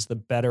WordPress is the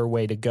better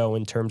way to go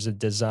in terms of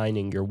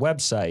designing your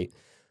website.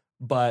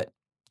 But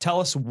tell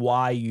us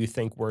why you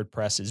think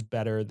WordPress is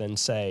better than,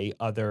 say,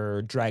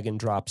 other drag and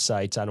drop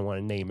sites. I don't want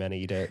to name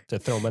any to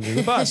throw them under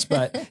the bus,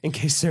 but in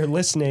case they're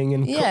listening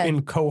and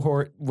in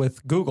cohort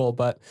with Google.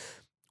 But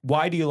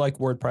why do you like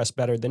WordPress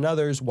better than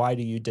others? Why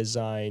do you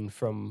design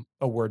from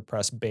a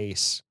WordPress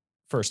base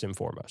first and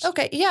foremost?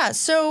 Okay, yeah.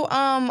 So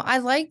I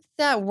like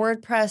that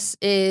WordPress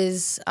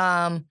is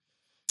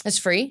it's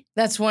free.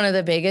 That's one of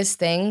the biggest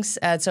things.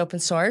 It's open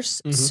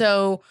source. Mm-hmm.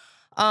 So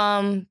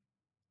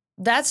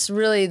that's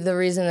really the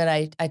reason that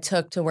I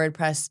took to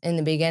WordPress in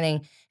the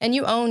beginning. And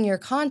you own your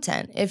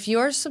content. If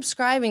you're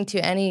subscribing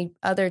to any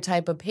other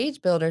type of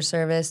page builder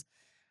service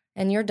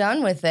and you're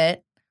done with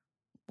it,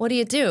 what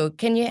do?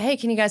 Can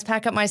you guys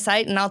pack up my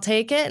site and I'll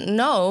take it?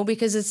 No,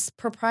 because it's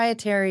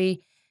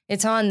proprietary.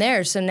 It's on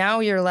there. So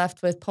now you're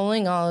left with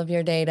pulling all of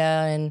your data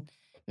and,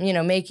 you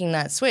know, making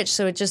that switch.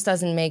 So it just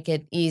doesn't make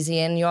it easy.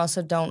 And you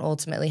also don't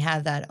ultimately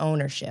have that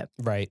ownership.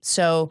 Right.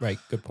 So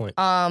good point.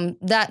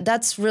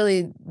 That's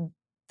really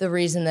the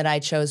reason that I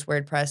chose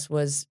WordPress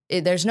was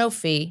there's no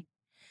fee.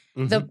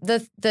 Mm-hmm.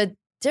 The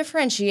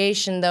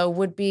differentiation though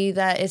would be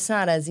that it's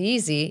not as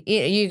easy.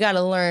 You got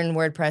to learn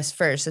WordPress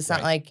first. It's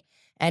not like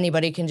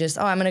anybody can just,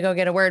 I'm going to go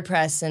get a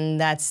WordPress and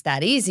that's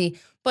that easy.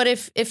 But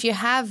if you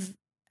have,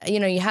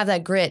 you have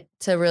that grit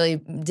to really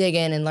dig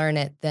in and learn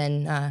it,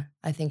 then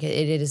I think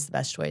it is the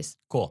best choice.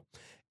 Cool.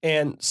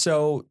 And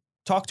so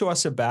talk to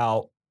us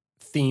about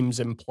themes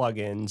and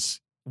plugins,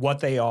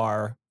 what they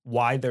are,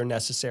 why they're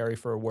necessary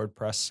for a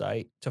WordPress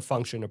site to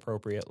function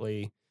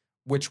appropriately,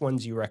 which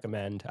ones you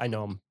recommend. I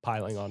know I'm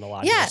piling on a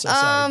lot. Yeah. Here, so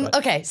sorry,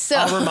 okay. So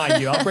I'll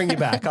remind you. I'll bring you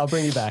back.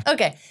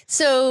 Okay.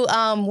 So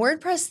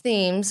WordPress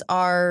themes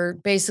are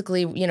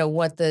basically,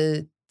 what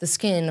the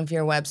skin of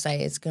your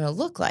website is going to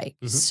look like.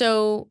 Mm-hmm.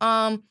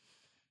 So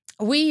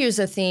we use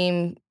a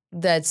theme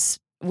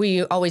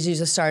we always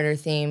use a starter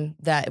theme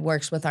that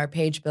works with our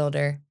page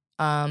builder.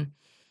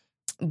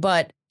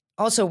 But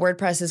also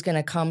WordPress is going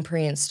to come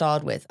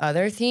pre-installed with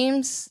other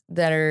themes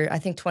that are, I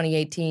think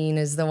 2018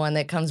 is the one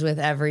that comes with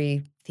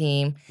every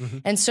theme. Mm-hmm.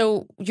 And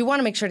so you want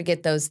to make sure to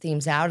get those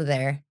themes out of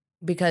there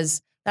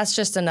because that's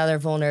just another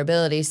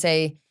vulnerability.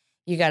 Say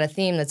you got a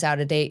theme that's out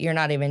of date, you're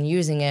not even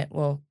using it.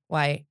 Well,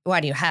 why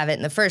do you have it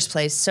in the first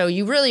place? So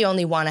you really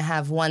only want to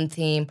have one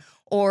theme,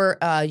 or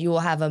you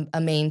will have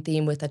a main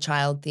theme with a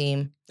child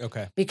theme.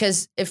 Okay.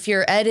 Because if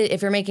you're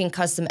making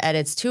custom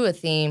edits to a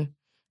theme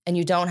and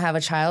you don't have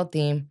a child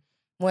theme,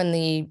 when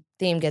the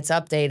theme gets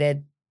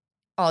updated,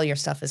 all your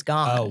stuff is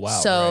gone. Oh, wow.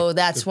 So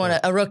that's when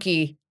a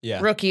rookie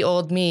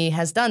old me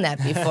has done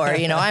that before.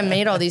 I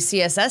made all these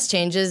CSS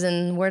changes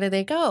and where do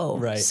they go?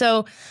 Right.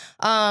 So,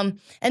 and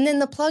then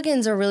the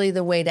plugins are really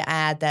the way to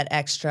add that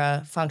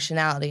extra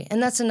functionality.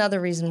 And that's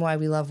another reason why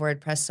we love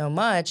WordPress so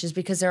much is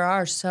because there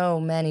are so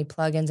many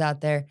plugins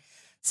out there.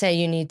 Say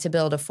you need to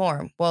build a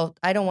form. Well,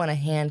 I don't want to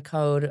hand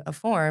code a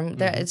form.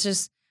 Mm-hmm. It's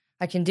just,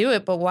 I can do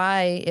it, but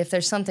why, if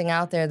there's something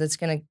out there that's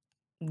going to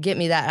get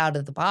me that out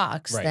of the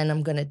box, then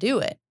I'm going to do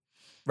it.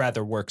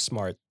 rather work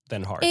smart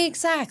than hard.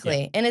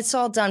 Exactly. Yeah. And it's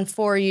all done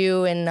for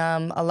you. And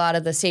a lot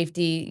of the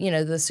safety,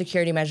 the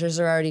security measures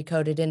are already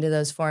coded into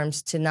those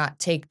forms to not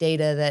take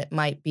data that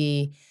might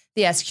be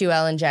the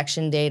SQL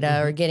injection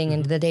data or getting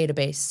into the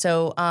database.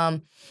 So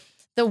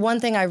the one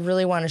thing I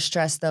really want to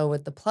stress, though,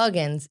 with the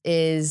plugins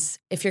is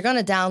if you're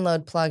going to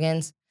download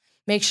plugins,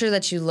 make sure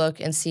that you look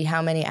and see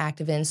how many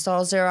active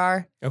installs there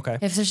are. Okay.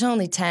 If there's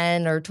only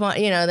 10 or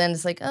 20, then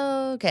it's like,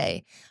 oh,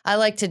 okay. I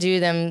like to do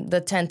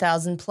the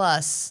 10,000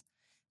 plus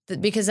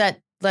because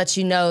that lets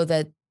you know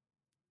that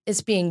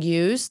it's being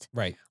used.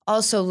 Right.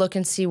 Also look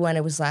and see when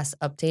it was last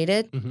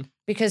updated.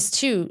 Because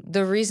too,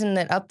 the reason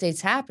that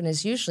updates happen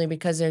is usually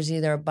because there's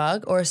either a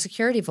bug or a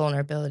security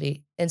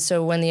vulnerability. And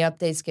so when the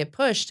updates get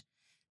pushed,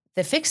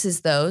 that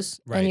fixes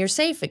those and you're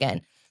safe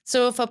again.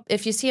 So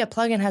if you see a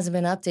plugin hasn't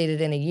been updated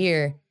in a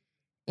year,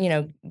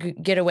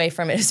 get away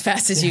from it as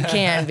fast as you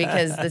can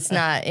because it's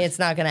not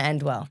going to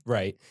end well.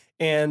 Right.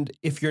 And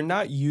if you're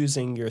not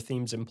using your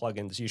themes and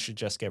plugins, you should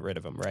just get rid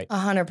of them, right?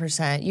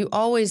 100%. You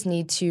always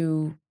need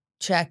to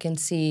check and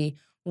see,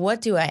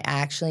 what do I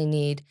actually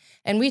need?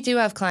 And we do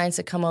have clients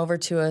that come over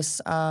to us.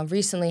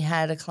 Recently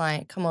had a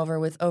client come over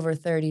with over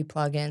 30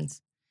 plugins,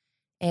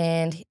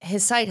 and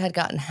his site had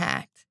gotten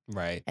hacked.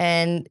 Right.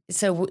 And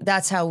so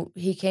that's how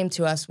he came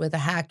to us with a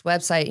hacked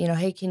website.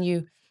 Hey, can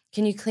you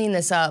clean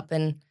this up?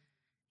 And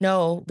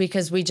no,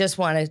 because we just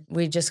want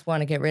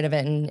to get rid of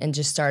it and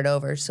just start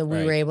over. So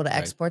we were able to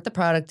export the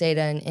product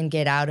data and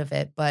get out of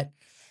it. But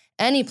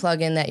any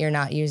plugin that you're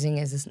not using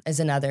is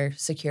another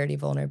security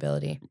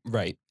vulnerability.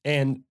 Right.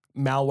 And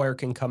malware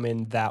can come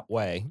in that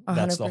way. 100%.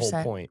 That's the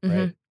whole point,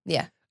 right?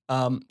 Yeah.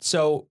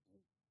 So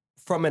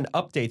from an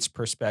updates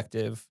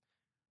perspective,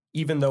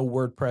 even though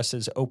WordPress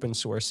is open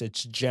source,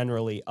 it's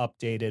generally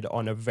updated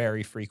on a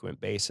very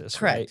frequent basis.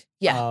 Correct. Right?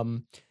 Yeah.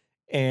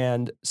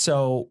 And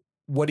so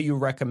what do you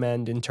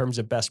recommend in terms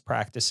of best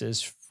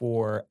practices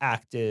for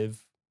active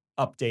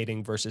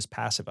updating versus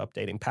passive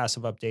updating?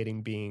 Passive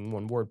updating being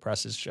when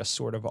WordPress is just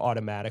sort of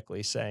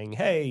automatically saying,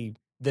 hey,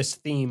 this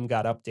theme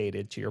got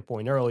updated, to your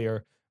point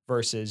earlier,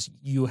 versus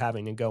you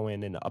having to go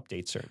in and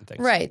update certain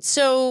things. Right.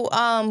 So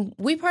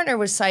we partner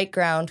with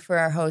SiteGround for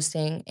our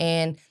hosting,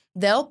 and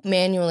they'll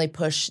manually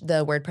push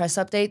the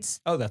WordPress updates.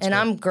 Oh, that's and great.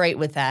 I'm great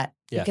with that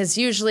because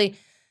usually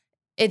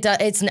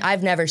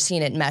I've never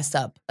seen it mess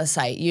up a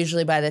site.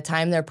 Usually by the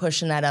time they're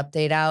pushing that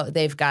update out,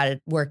 they've got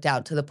it worked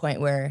out to the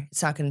point where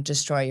it's not going to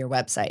destroy your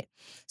website.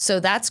 So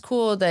that's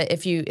cool that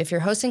if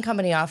your hosting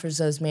company offers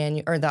those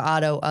the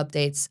auto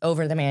updates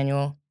over the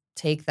manual,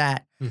 take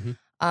that.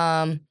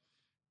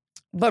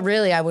 But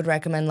really, I would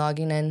recommend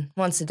logging in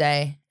once a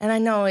day. And I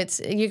know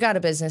you got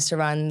a business to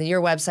run.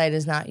 Your website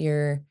is not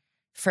your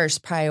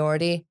first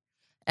priority.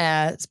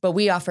 But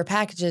we offer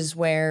packages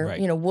where,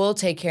 we'll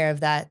take care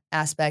of that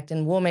aspect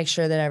and we'll make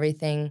sure that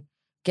everything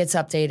gets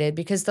updated,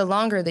 because the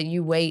longer that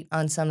you wait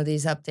on some of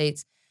these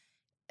updates,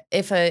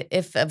 if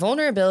a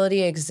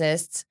vulnerability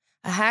exists,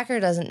 a hacker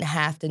doesn't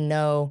have to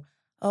know,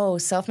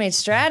 Self-Made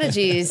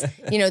Strategies,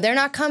 they're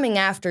not coming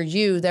after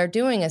you. They're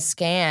doing a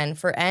scan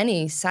for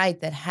any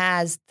site that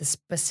has the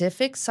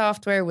specific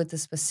software with the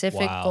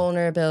specific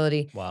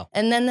vulnerability. Wow.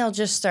 And then they'll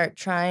just start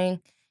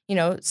trying,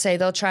 say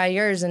they'll try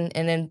yours. And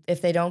then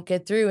if they don't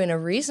get through in a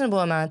reasonable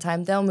amount of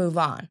time, they'll move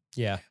on.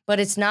 Yeah. But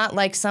it's not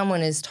like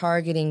someone is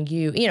targeting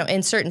you.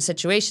 In certain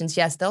situations,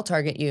 yes, they'll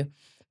target you.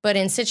 But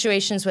in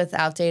situations with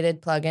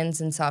outdated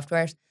plugins and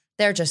softwares,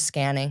 they're just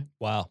scanning.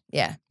 Wow.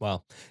 Yeah.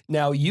 Wow.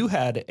 Now, you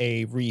had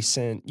a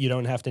recent, you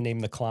don't have to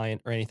name the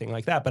client or anything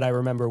like that, but I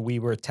remember we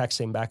were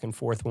texting back and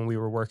forth when we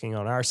were working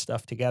on our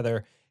stuff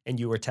together, and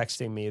you were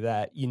texting me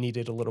that you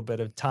needed a little bit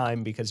of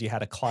time because you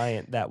had a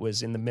client that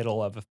was in the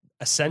middle of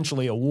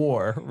essentially a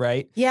war,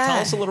 right? Yeah. Tell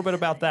us a little bit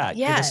about that.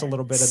 Yeah. Give us a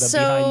little bit of the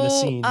behind the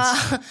scenes.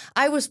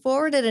 I was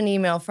forwarded an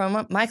email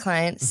from my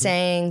client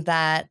saying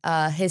that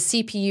his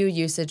CPU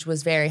usage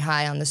was very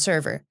high on the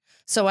server.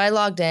 So I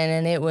logged in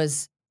and it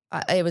was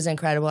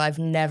incredible. I've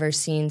never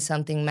seen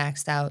something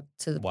maxed out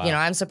to the,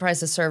 I'm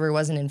surprised the server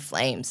wasn't in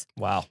flames.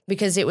 Wow.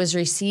 Because it was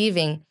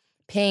receiving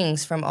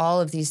pings from all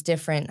of these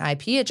different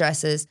IP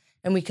addresses,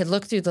 and we could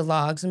look through the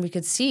logs and we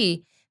could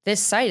see this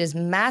site is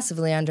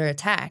massively under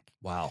attack.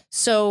 Wow.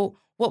 So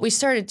what we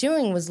started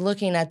doing was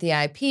looking at the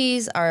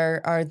IPs.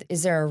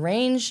 Is there a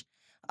range?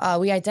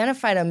 We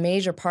identified a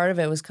major part of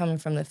it was coming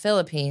from the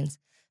Philippines.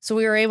 So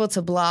we were able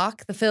to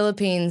block the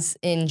Philippines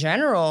in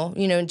general,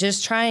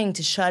 just trying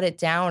to shut it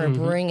down or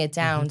bring it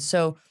down.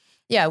 So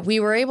yeah, we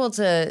were able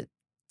to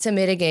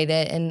mitigate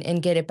it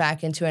and get it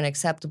back into an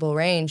acceptable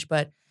range.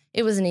 But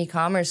it was an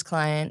e-commerce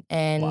client,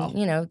 and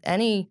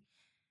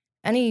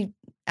any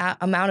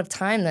amount of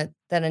time that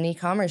an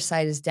e-commerce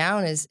site is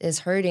down is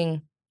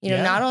hurting,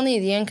 not only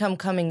the income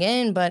coming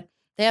in, but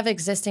they have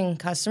existing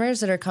customers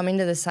that are coming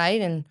to the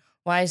site, and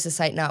why is the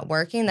site not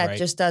working? That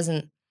just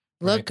doesn't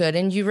look good.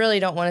 And you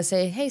really don't want to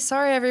say, hey,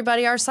 sorry,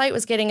 everybody, our site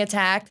was getting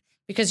attacked.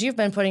 because you've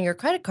been putting your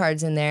credit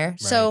cards in there. Right.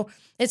 So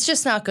it's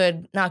just not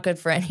good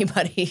for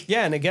anybody.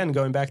 Yeah. And again,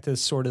 going back to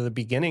sort of the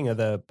beginning of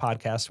the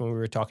podcast when we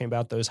were talking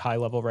about those high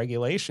level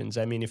regulations.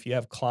 I mean, if you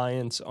have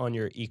clients on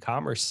your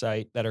e-commerce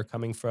site that are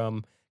coming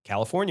from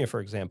California, for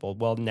example,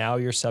 well, now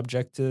you're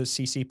subject to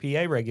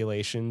CCPA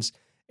regulations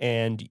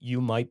and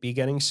you might be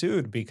getting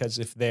sued because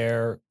if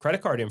their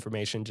credit card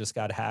information just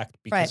got hacked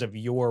because of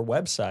your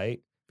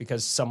website,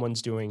 because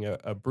someone's doing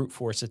a brute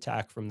force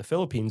attack from the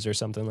Philippines or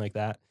something like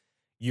that,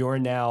 you're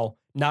now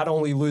not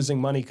only losing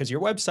money because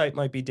your website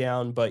might be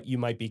down, but you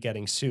might be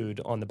getting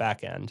sued on the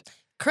back end.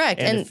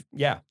 Correct. And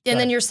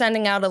then you're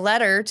sending out a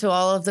letter to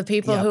all of the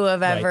people who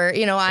have ever,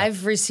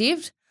 I've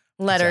received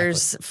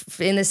letters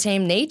in the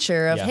same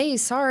nature of, hey,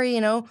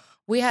 sorry,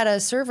 we had a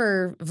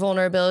server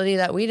vulnerability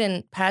that we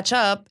didn't patch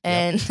up.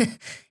 And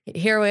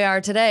here we are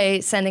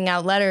today sending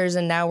out letters.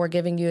 And now we're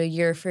giving you a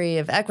year free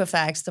of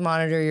Equifax to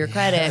monitor your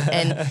credit.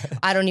 And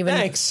I don't even,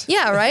 Thanks.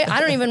 Yeah, right.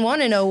 I don't even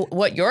want to know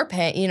what you're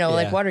paying,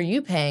 like what are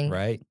you paying?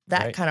 Right.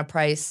 That kind of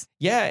price.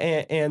 Yeah.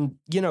 And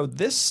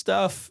this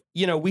stuff,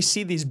 we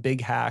see these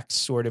big hacks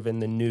sort of in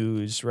the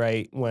news,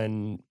 right?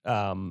 When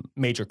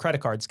major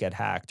credit cards get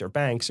hacked or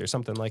banks or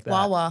something like that.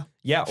 Wawa.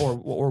 Yeah.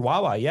 Or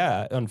Wawa.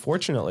 Yeah.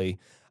 Unfortunately.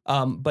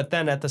 But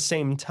then at the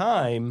same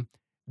time,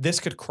 this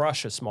could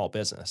crush a small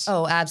business.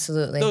 Oh,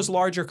 absolutely. Those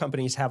larger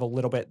companies have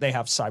they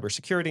have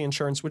cybersecurity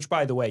insurance, which,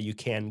 by the way, you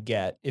can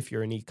get if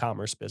you're an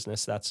e-commerce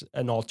business. That's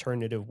an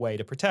alternative way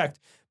to protect.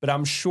 But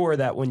I'm sure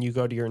that when you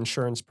go to your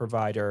insurance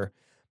provider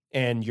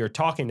and you're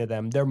talking to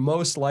them, they're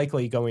most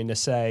likely going to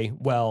say,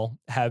 well,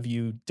 have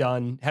you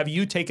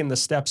taken the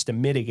steps to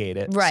mitigate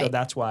it? Right. So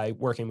that's why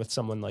working with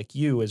someone like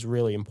you is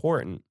really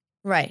important.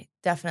 Right.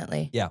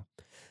 Definitely. Yeah.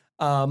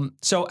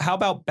 So how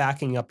about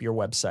backing up your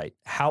website?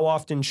 How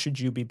often should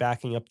you be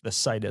backing up the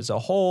site as a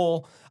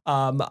whole?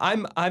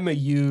 I'm a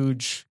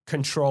huge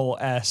Control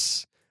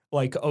S,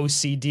 like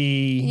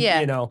OCD.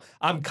 Yeah.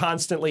 I'm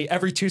constantly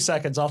every 2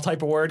 seconds I'll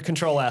type a word,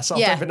 Control S. I'll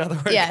type another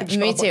word. Yeah,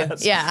 me too.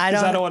 S, yeah, I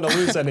don't want to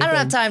lose anything. I don't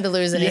have time to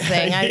lose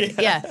anything.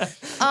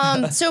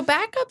 So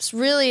backups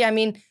really,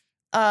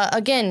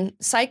 again,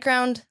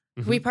 SiteGround,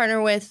 we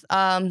partner with,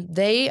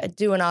 they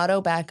do an auto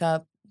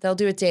backup. They'll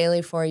do it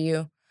daily for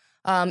you.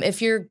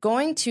 If you're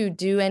going to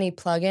do any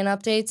plugin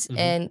updates,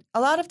 and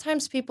a lot of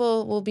times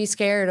people will be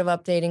scared of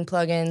updating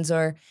plugins,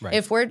 or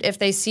if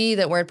they see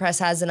that WordPress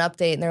has an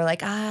update and they're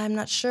like, I'm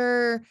not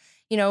sure,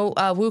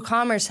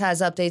 WooCommerce has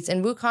updates,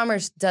 and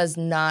WooCommerce does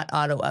not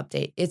auto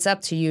update. It's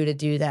up to you to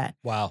do that.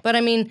 Wow. But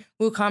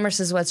WooCommerce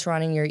is what's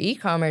running your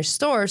e-commerce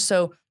store,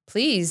 so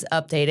please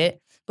update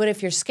it. But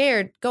if you're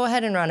scared, go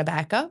ahead and run a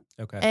backup.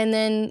 Okay. And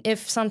then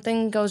if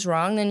something goes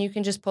wrong, then you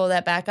can just pull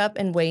that back up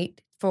and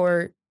wait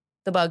for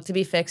the bug to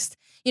be fixed,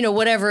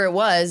 whatever it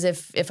was.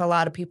 If a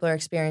lot of people are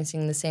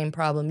experiencing the same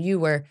problem you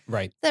were,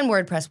 then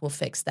WordPress will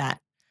fix that.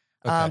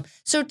 Okay.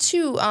 So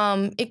too,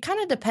 it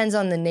kind of depends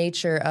on the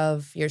nature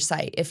of your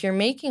site. If you're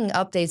making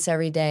updates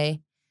every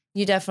day,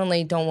 you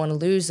definitely don't want to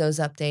lose those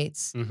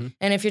updates.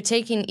 And if you're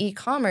taking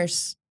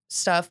e-commerce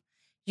stuff,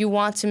 you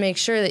want to make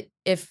sure that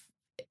if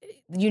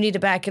you need to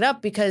back it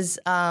up because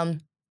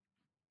you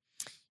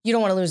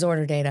don't want to lose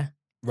order data.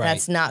 Right.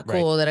 That's not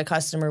cool that a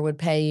customer would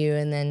pay you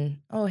and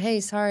then, oh, hey,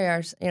 sorry,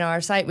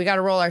 our site, we got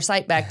to roll our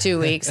site back 2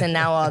 weeks and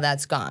now all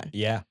that's gone.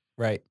 Yeah,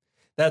 right.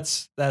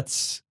 That's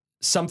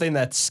something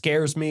that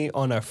scares me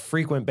on a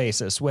frequent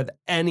basis with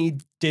any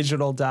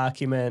digital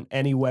document,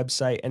 any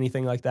website,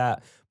 anything like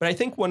that. But I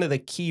think one of the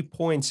key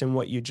points in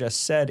what you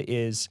just said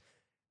is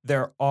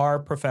there are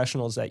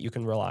professionals that you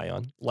can rely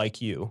on,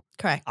 like you.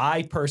 Correct.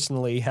 I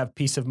personally have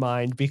peace of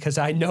mind because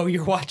I know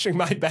you're watching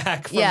my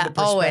back from the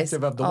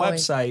perspective of the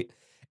website.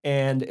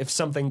 And if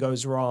something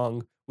goes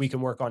wrong, we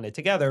can work on it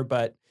together.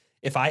 But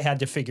if I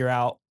had to figure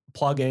out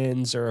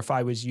plugins or if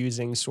I was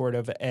using sort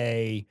of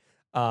a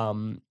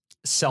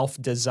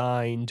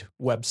self-designed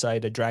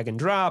website, a drag and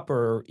drop,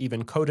 or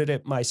even coded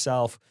it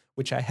myself,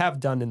 which I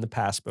have done in the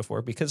past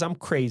before because I'm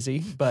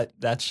crazy, but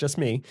that's just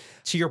me.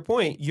 To your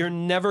point, you're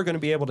never going to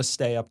be able to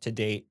stay up to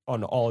date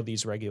on all of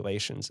these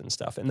regulations and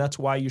stuff. And that's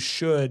why you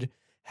should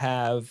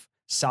have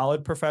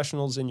solid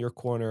professionals in your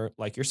corner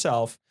like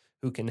yourself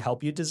who can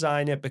help you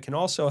design it, but can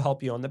also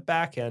help you on the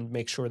back end,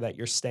 make sure that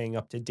you're staying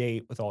up to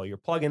date with all your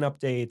plugin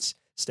updates,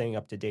 staying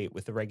up to date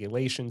with the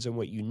regulations and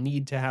what you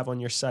need to have on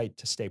your site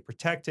to stay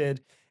protected.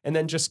 And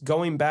then just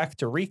going back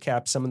to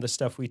recap some of the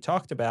stuff we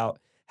talked about,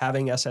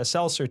 having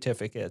SSL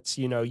certificates.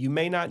 You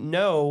may not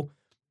know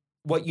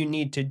what you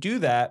need to do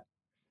that,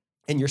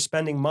 and you're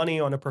spending money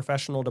on a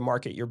professional to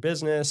market your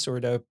business or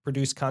to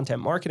produce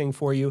content marketing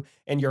for you,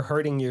 and you're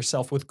hurting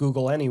yourself with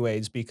Google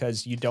anyways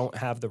because you don't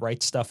have the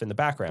right stuff in the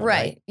background.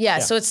 Right. Yeah.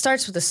 So it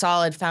starts with a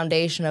solid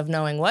foundation of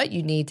knowing what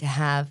you need to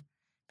have.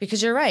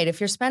 Because you're right. If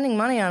you're spending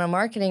money on a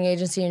marketing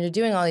agency and you're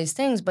doing all these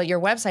things, but your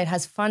website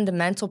has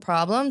fundamental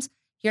problems,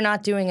 you're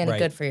not doing any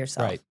good for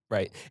yourself.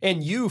 Right.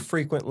 And you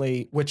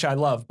frequently, which I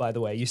love, by the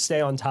way, you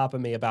stay on top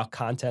of me about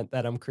content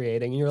that I'm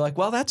creating. And you're like,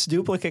 well, that's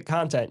duplicate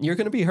content. You're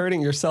going to be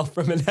hurting yourself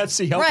from an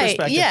SEO Right,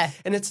 perspective. yeah.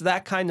 And it's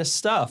that kind of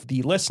stuff.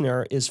 The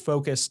listener is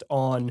focused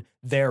on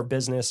their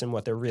business and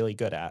what they're really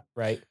good at,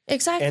 right?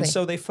 Exactly. And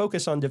so they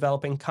focus on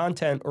developing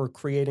content or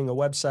creating a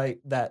website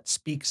that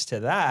speaks to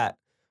that,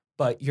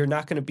 but you're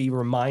not going to be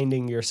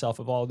reminding yourself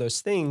of all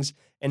those things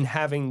and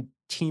having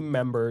team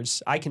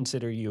members. I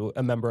consider you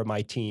a member of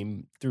my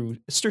team through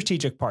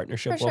strategic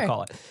partnership, For we'll sure.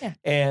 call it. Yeah.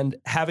 And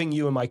having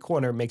you in my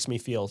corner makes me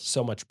feel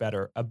so much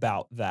better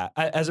about that.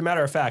 As a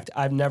matter of fact,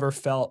 I've never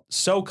felt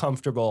so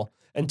comfortable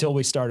until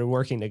we started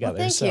working together.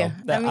 Thank so you.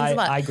 That means a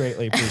lot. I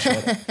greatly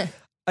appreciate it.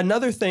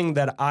 Another thing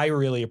that I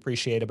really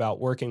appreciate about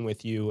working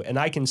with you, and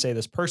I can say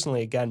this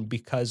personally again,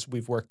 because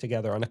we've worked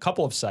together on a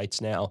couple of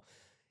sites now,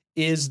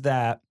 is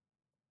that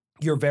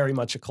you're very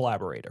much a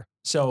collaborator.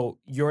 So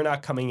you're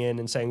not coming in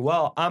and saying,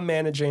 well, I'm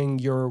managing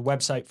your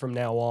website from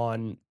now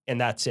on, and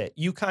that's it.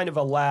 You kind of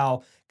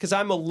allow, because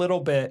I'm a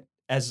little bit,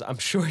 as I'm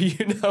sure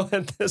you know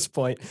at this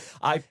point,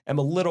 I am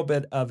a little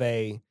bit of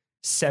a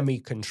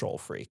semi-control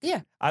freak.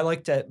 Yeah. I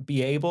like to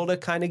be able to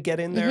kind of get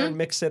in there and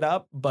mix it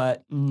up,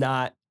 but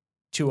not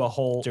to a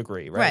whole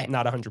degree, right?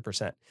 Not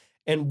 100%.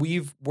 And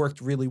we've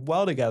worked really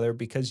well together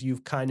because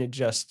you've kind of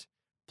just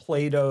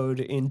Play-Doh'd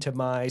into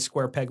my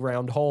square peg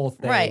round hole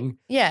thing. Right.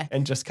 Yeah.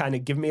 And just kind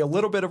of give me a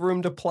little bit of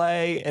room to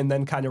play and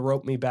then kind of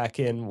rope me back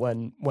in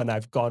when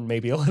I've gone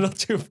maybe a little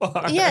too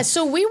far. Yeah.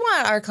 So we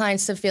want our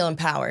clients to feel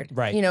empowered.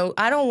 Right. You know,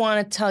 I don't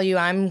want to tell you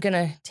I'm going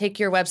to take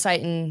your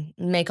website and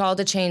make all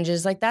the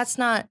changes. Like that's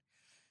not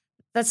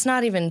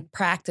even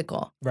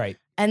practical. Right.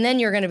 And then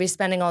you're going to be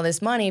spending all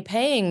this money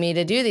paying me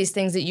to do these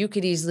things that you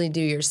could easily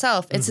do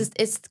yourself. It's just,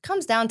 it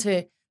comes down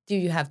to, do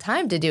you have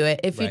time to do it?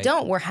 If you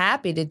don't, we're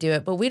happy to do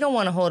it, but we don't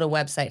want to hold a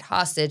website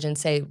hostage and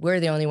say we're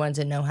the only ones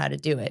that know how to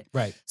do it.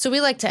 Right. So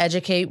we like to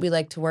educate. We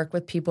like to work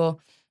with people.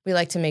 We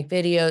like to make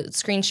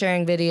screen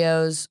sharing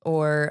videos,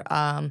 or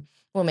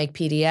we'll make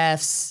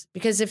PDFs,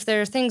 because if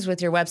there are things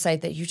with your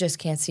website that you just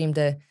can't seem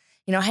to,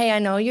 you know, hey, I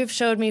know you've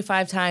showed me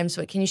 5 times,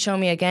 but can you show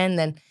me again?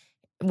 Then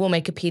we'll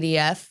make a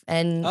PDF,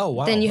 and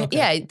then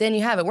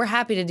you have it. We're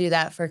happy to do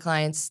that for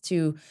clients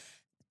to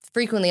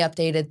frequently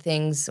updated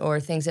things or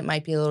things that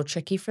might be a little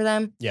tricky for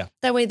them. Yeah.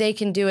 That way they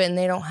can do it and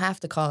they don't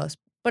have to call us.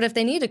 But if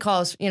they need to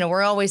call us, you know,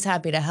 we're always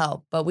happy to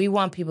help. But we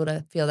want people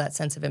to feel that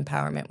sense of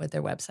empowerment with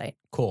their website.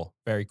 Cool.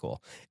 Very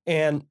cool.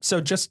 And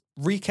so just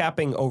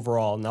recapping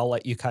overall, and I'll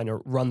let you kind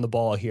of run the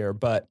ball here,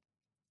 but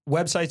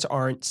websites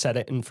aren't set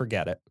it and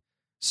forget it.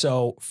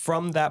 So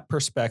from that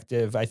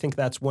perspective, I think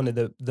that's one of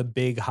the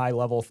big high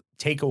level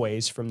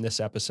takeaways from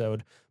this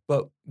episode.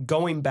 But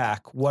going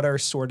back, what are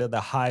sort of the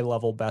high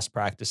level best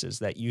practices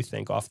that you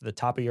think off the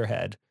top of your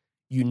head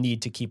you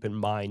need to keep in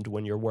mind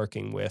when you're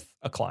working with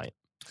a client?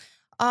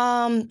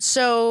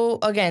 So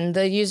again,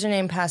 the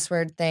username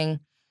password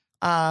thing.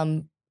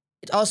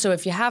 Also,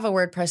 if you have a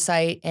WordPress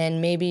site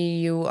and maybe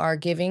you are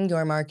giving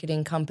your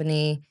marketing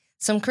company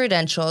some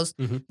credentials,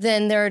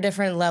 then there are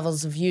different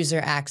levels of user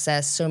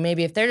access. So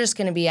maybe if they're just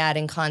going to be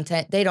adding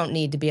content, they don't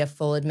need to be a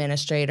full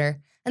administrator.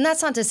 And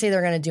that's not to say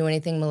they're going to do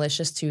anything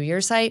malicious to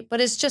your site,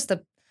 but it's just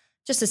a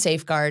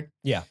safeguard.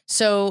 Yeah.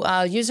 So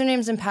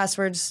usernames and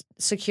passwords,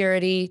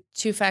 security,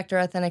 2-factor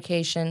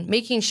authentication,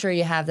 making sure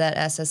you have that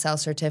SSL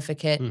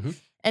certificate.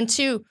 And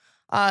 2,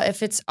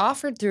 if it's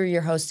offered through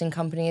your hosting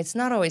company, it's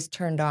not always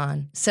turned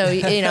on. So,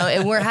 you know,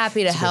 and we're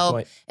happy to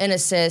help and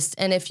assist.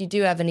 And if you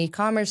do have an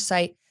e-commerce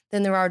site,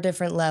 then there are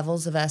different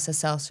levels of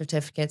SSL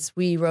certificates.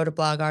 We wrote a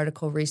blog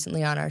article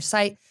recently on our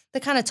site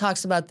that kind of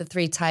talks about the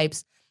 3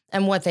 types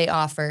and what they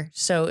offer.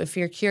 So if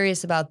you're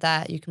curious about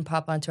that, you can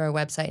pop onto our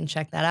website and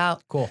check that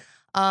out. Cool.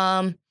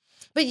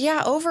 But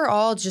yeah,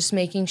 overall, just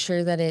making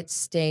sure that it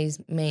stays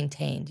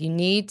maintained. You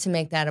need to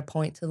make that a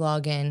point to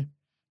log in.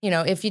 You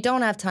know, if you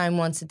don't have time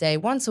once a day,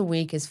 once a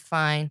week is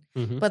fine.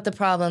 But the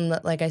problem,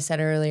 like I said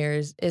earlier,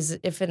 is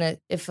if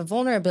a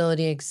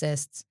vulnerability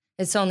exists,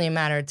 it's only a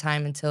matter of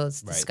time until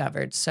it's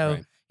discovered. So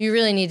you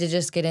really need to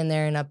just get in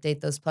there and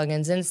update those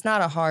plugins. And it's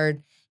not a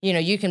hard, you know,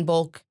 you can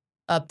bulk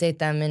update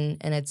them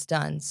and it's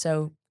done.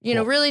 So, you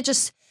know, really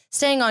just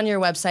staying on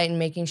your website and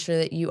making sure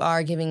that you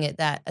are giving it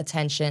that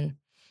attention.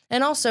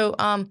 And also,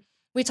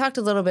 we talked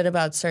a little bit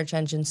about search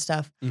engine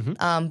stuff.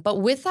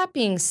 But with that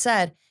being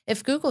said,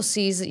 if Google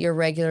sees that you're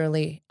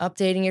regularly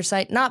updating your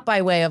site, not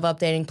by way of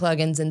updating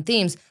plugins and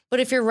themes,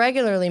 but if you're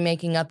regularly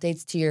making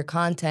updates to your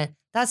content,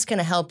 that's going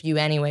to help you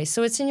anyway.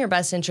 So it's in your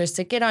best interest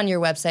to get on your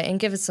website and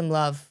give it some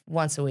love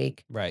once a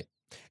week. Right.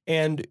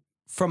 And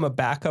from a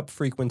backup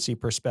frequency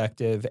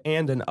perspective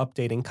and an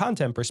updating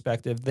content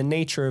perspective, the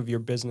nature of your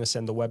business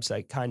and the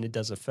website kind of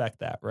does affect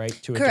that, right?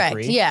 To a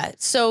degree. Yeah.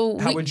 So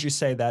how would you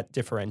say that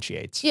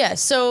differentiates? Yeah.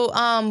 So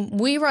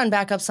we run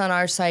backups on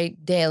our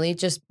site daily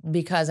just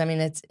because, I mean,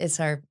 it's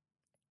our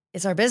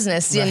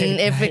business. And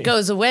if it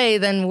goes away,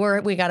 then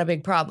we got a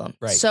big problem.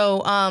 Right.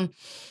 So,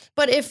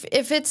 but if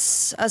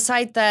it's a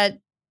site that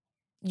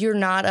you're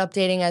not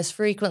updating as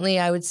frequently,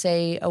 I would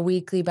say a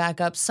weekly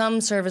backup.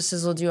 Some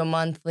services will do a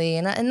monthly,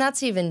 and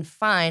that's even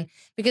fine,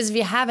 because if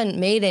you haven't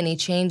made any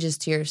changes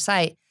to your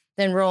site,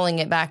 then rolling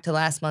it back to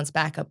last month's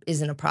backup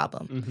isn't a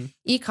problem. Mm-hmm.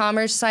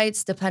 E-commerce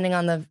sites, depending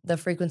on the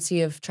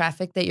frequency of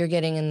traffic that you're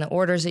getting and the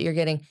orders that you're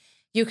getting,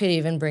 you could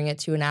even bring it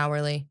to an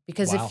hourly,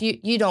 because Wow. if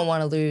you don't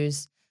want to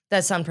lose,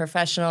 that's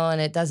unprofessional,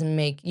 and it doesn't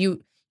make your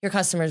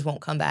customers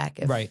won't come back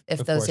if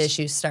of those course.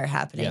 issues start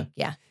happening.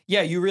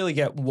 Yeah, you really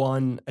get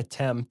one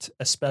attempt,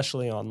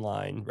 especially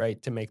online,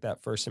 right, to make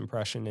that first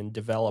impression and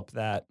develop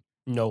that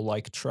know,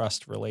 like,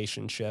 trust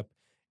relationship.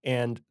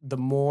 And the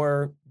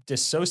more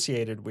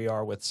dissociated we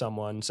are with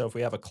someone, so if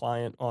we have a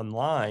client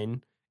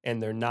online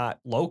and they're not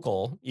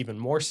local, even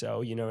more so,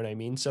 you know what I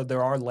mean? So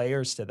there are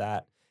layers to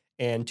that.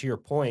 And to your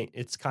point,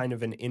 it's kind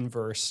of an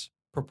inverse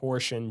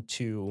proportion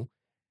to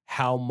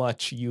how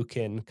much you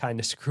can kind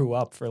of screw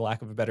up, for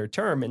lack of a better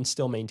term, and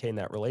still maintain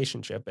that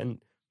relationship.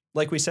 And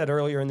like we said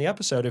earlier in the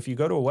episode, if you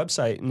go to a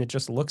website and it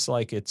just looks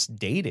like it's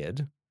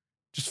dated,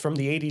 just from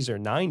the 80s or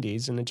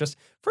 90s, and it just,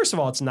 first of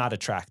all, it's not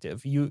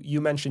attractive. You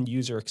mentioned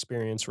user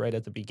experience right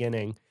at the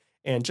beginning.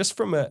 And just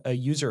from a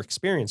user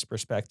experience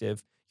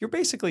perspective, you're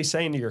basically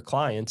saying to your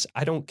clients,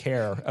 I don't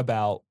care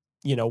about,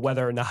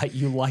 whether or not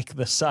you like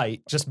the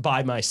site, just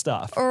buy my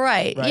stuff.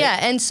 Right. Yeah.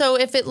 And so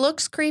if it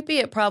looks creepy,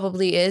 it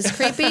probably is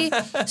creepy.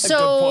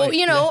 So,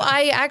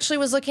 I actually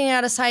was looking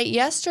at a site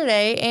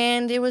yesterday,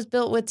 and it was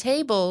built with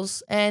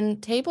tables, and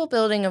table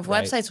building of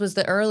websites was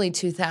the early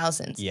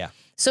 2000s. Yeah.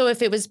 So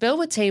if it was built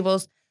with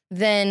tables,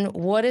 then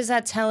what is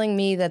that telling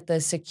me that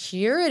the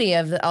security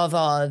of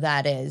all of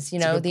that is?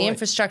 The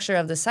infrastructure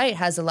of the site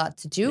has a lot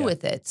to do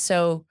with it.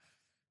 So,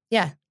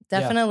 yeah,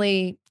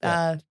 definitely.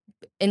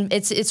 And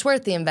it's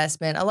worth the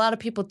investment. A lot of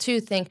people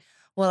too think,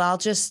 well, I'll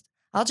just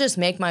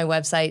make my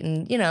website,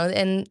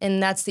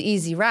 and that's the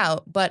easy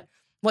route. But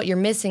what you're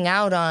missing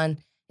out on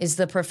is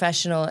the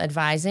professional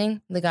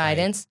advising, the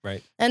guidance,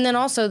 right. And then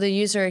also the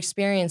user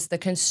experience, the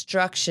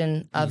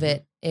construction of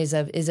it is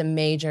a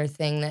major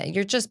thing that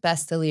you're just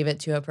best to leave it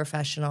to a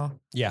professional.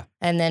 Yeah.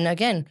 And then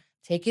again,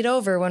 take it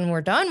over when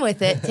we're done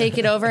with it. Take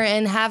it over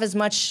and have as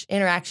much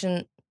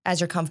interaction as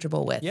you're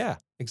comfortable with. Yeah,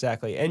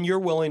 exactly. And you're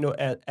willing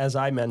to, as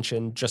I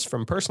mentioned, just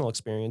from personal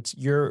experience,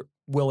 you're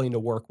willing to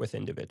work with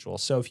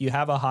individuals. So if you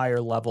have a higher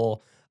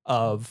level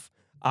of,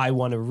 I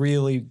want to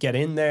really get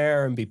in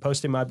there and be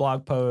posting my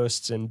blog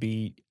posts and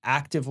be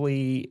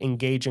actively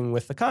engaging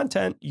with the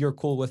content, you're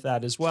cool with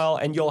that as well.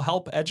 And you'll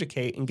help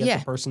educate and get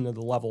the person to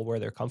the level where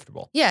they're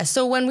comfortable. Yeah.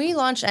 So when we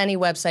launch any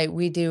website,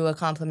 we do a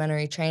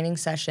complimentary training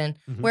session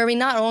where we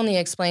not only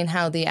explain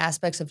how the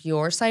aspects of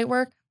your site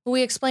work, but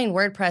we explain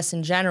WordPress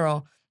in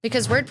general,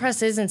 because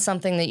WordPress isn't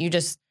something that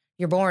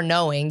you're born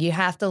knowing. You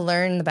have to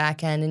learn the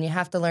back end, and you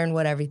have to learn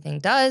what everything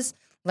does,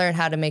 learn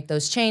how to make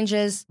those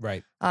changes.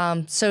 Right.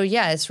 So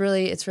yeah, it's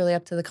really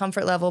up to the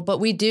comfort level, but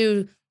we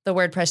do the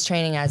WordPress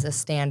training as a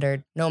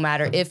standard. No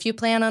matter if you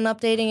plan on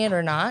updating it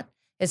or not,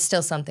 it's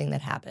still something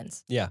that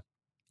happens. Yeah.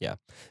 Yeah.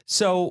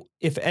 So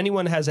if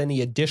anyone has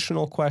any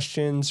additional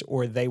questions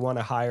or they want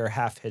to hire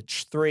Half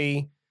Hitch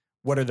 3,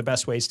 what are the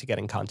best ways to get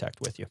in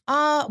contact with you?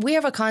 We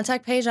have a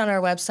contact page on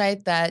our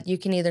website that you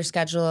can either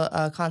schedule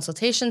a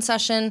consultation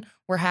session.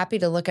 We're happy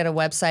to look at a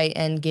website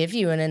and give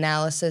you an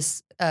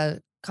analysis,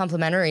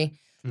 complimentary,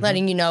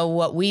 letting you know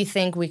what we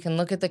think. We can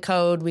look at the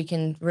code. We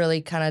can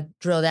really kind of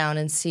drill down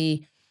and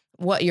see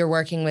what you're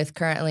working with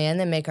currently, and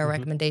then make our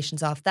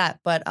recommendations off that.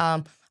 But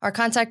our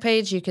contact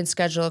page, you can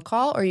schedule a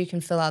call, or you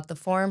can fill out the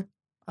form,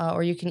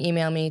 or you can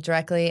email me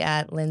directly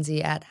at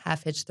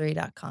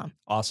lindsay@halfhitch3.com.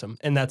 Awesome.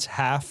 And that's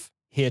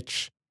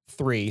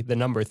halfhitch3, the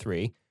number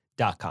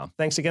 3.com.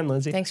 Thanks again,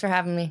 Lindsay. Thanks for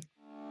having me.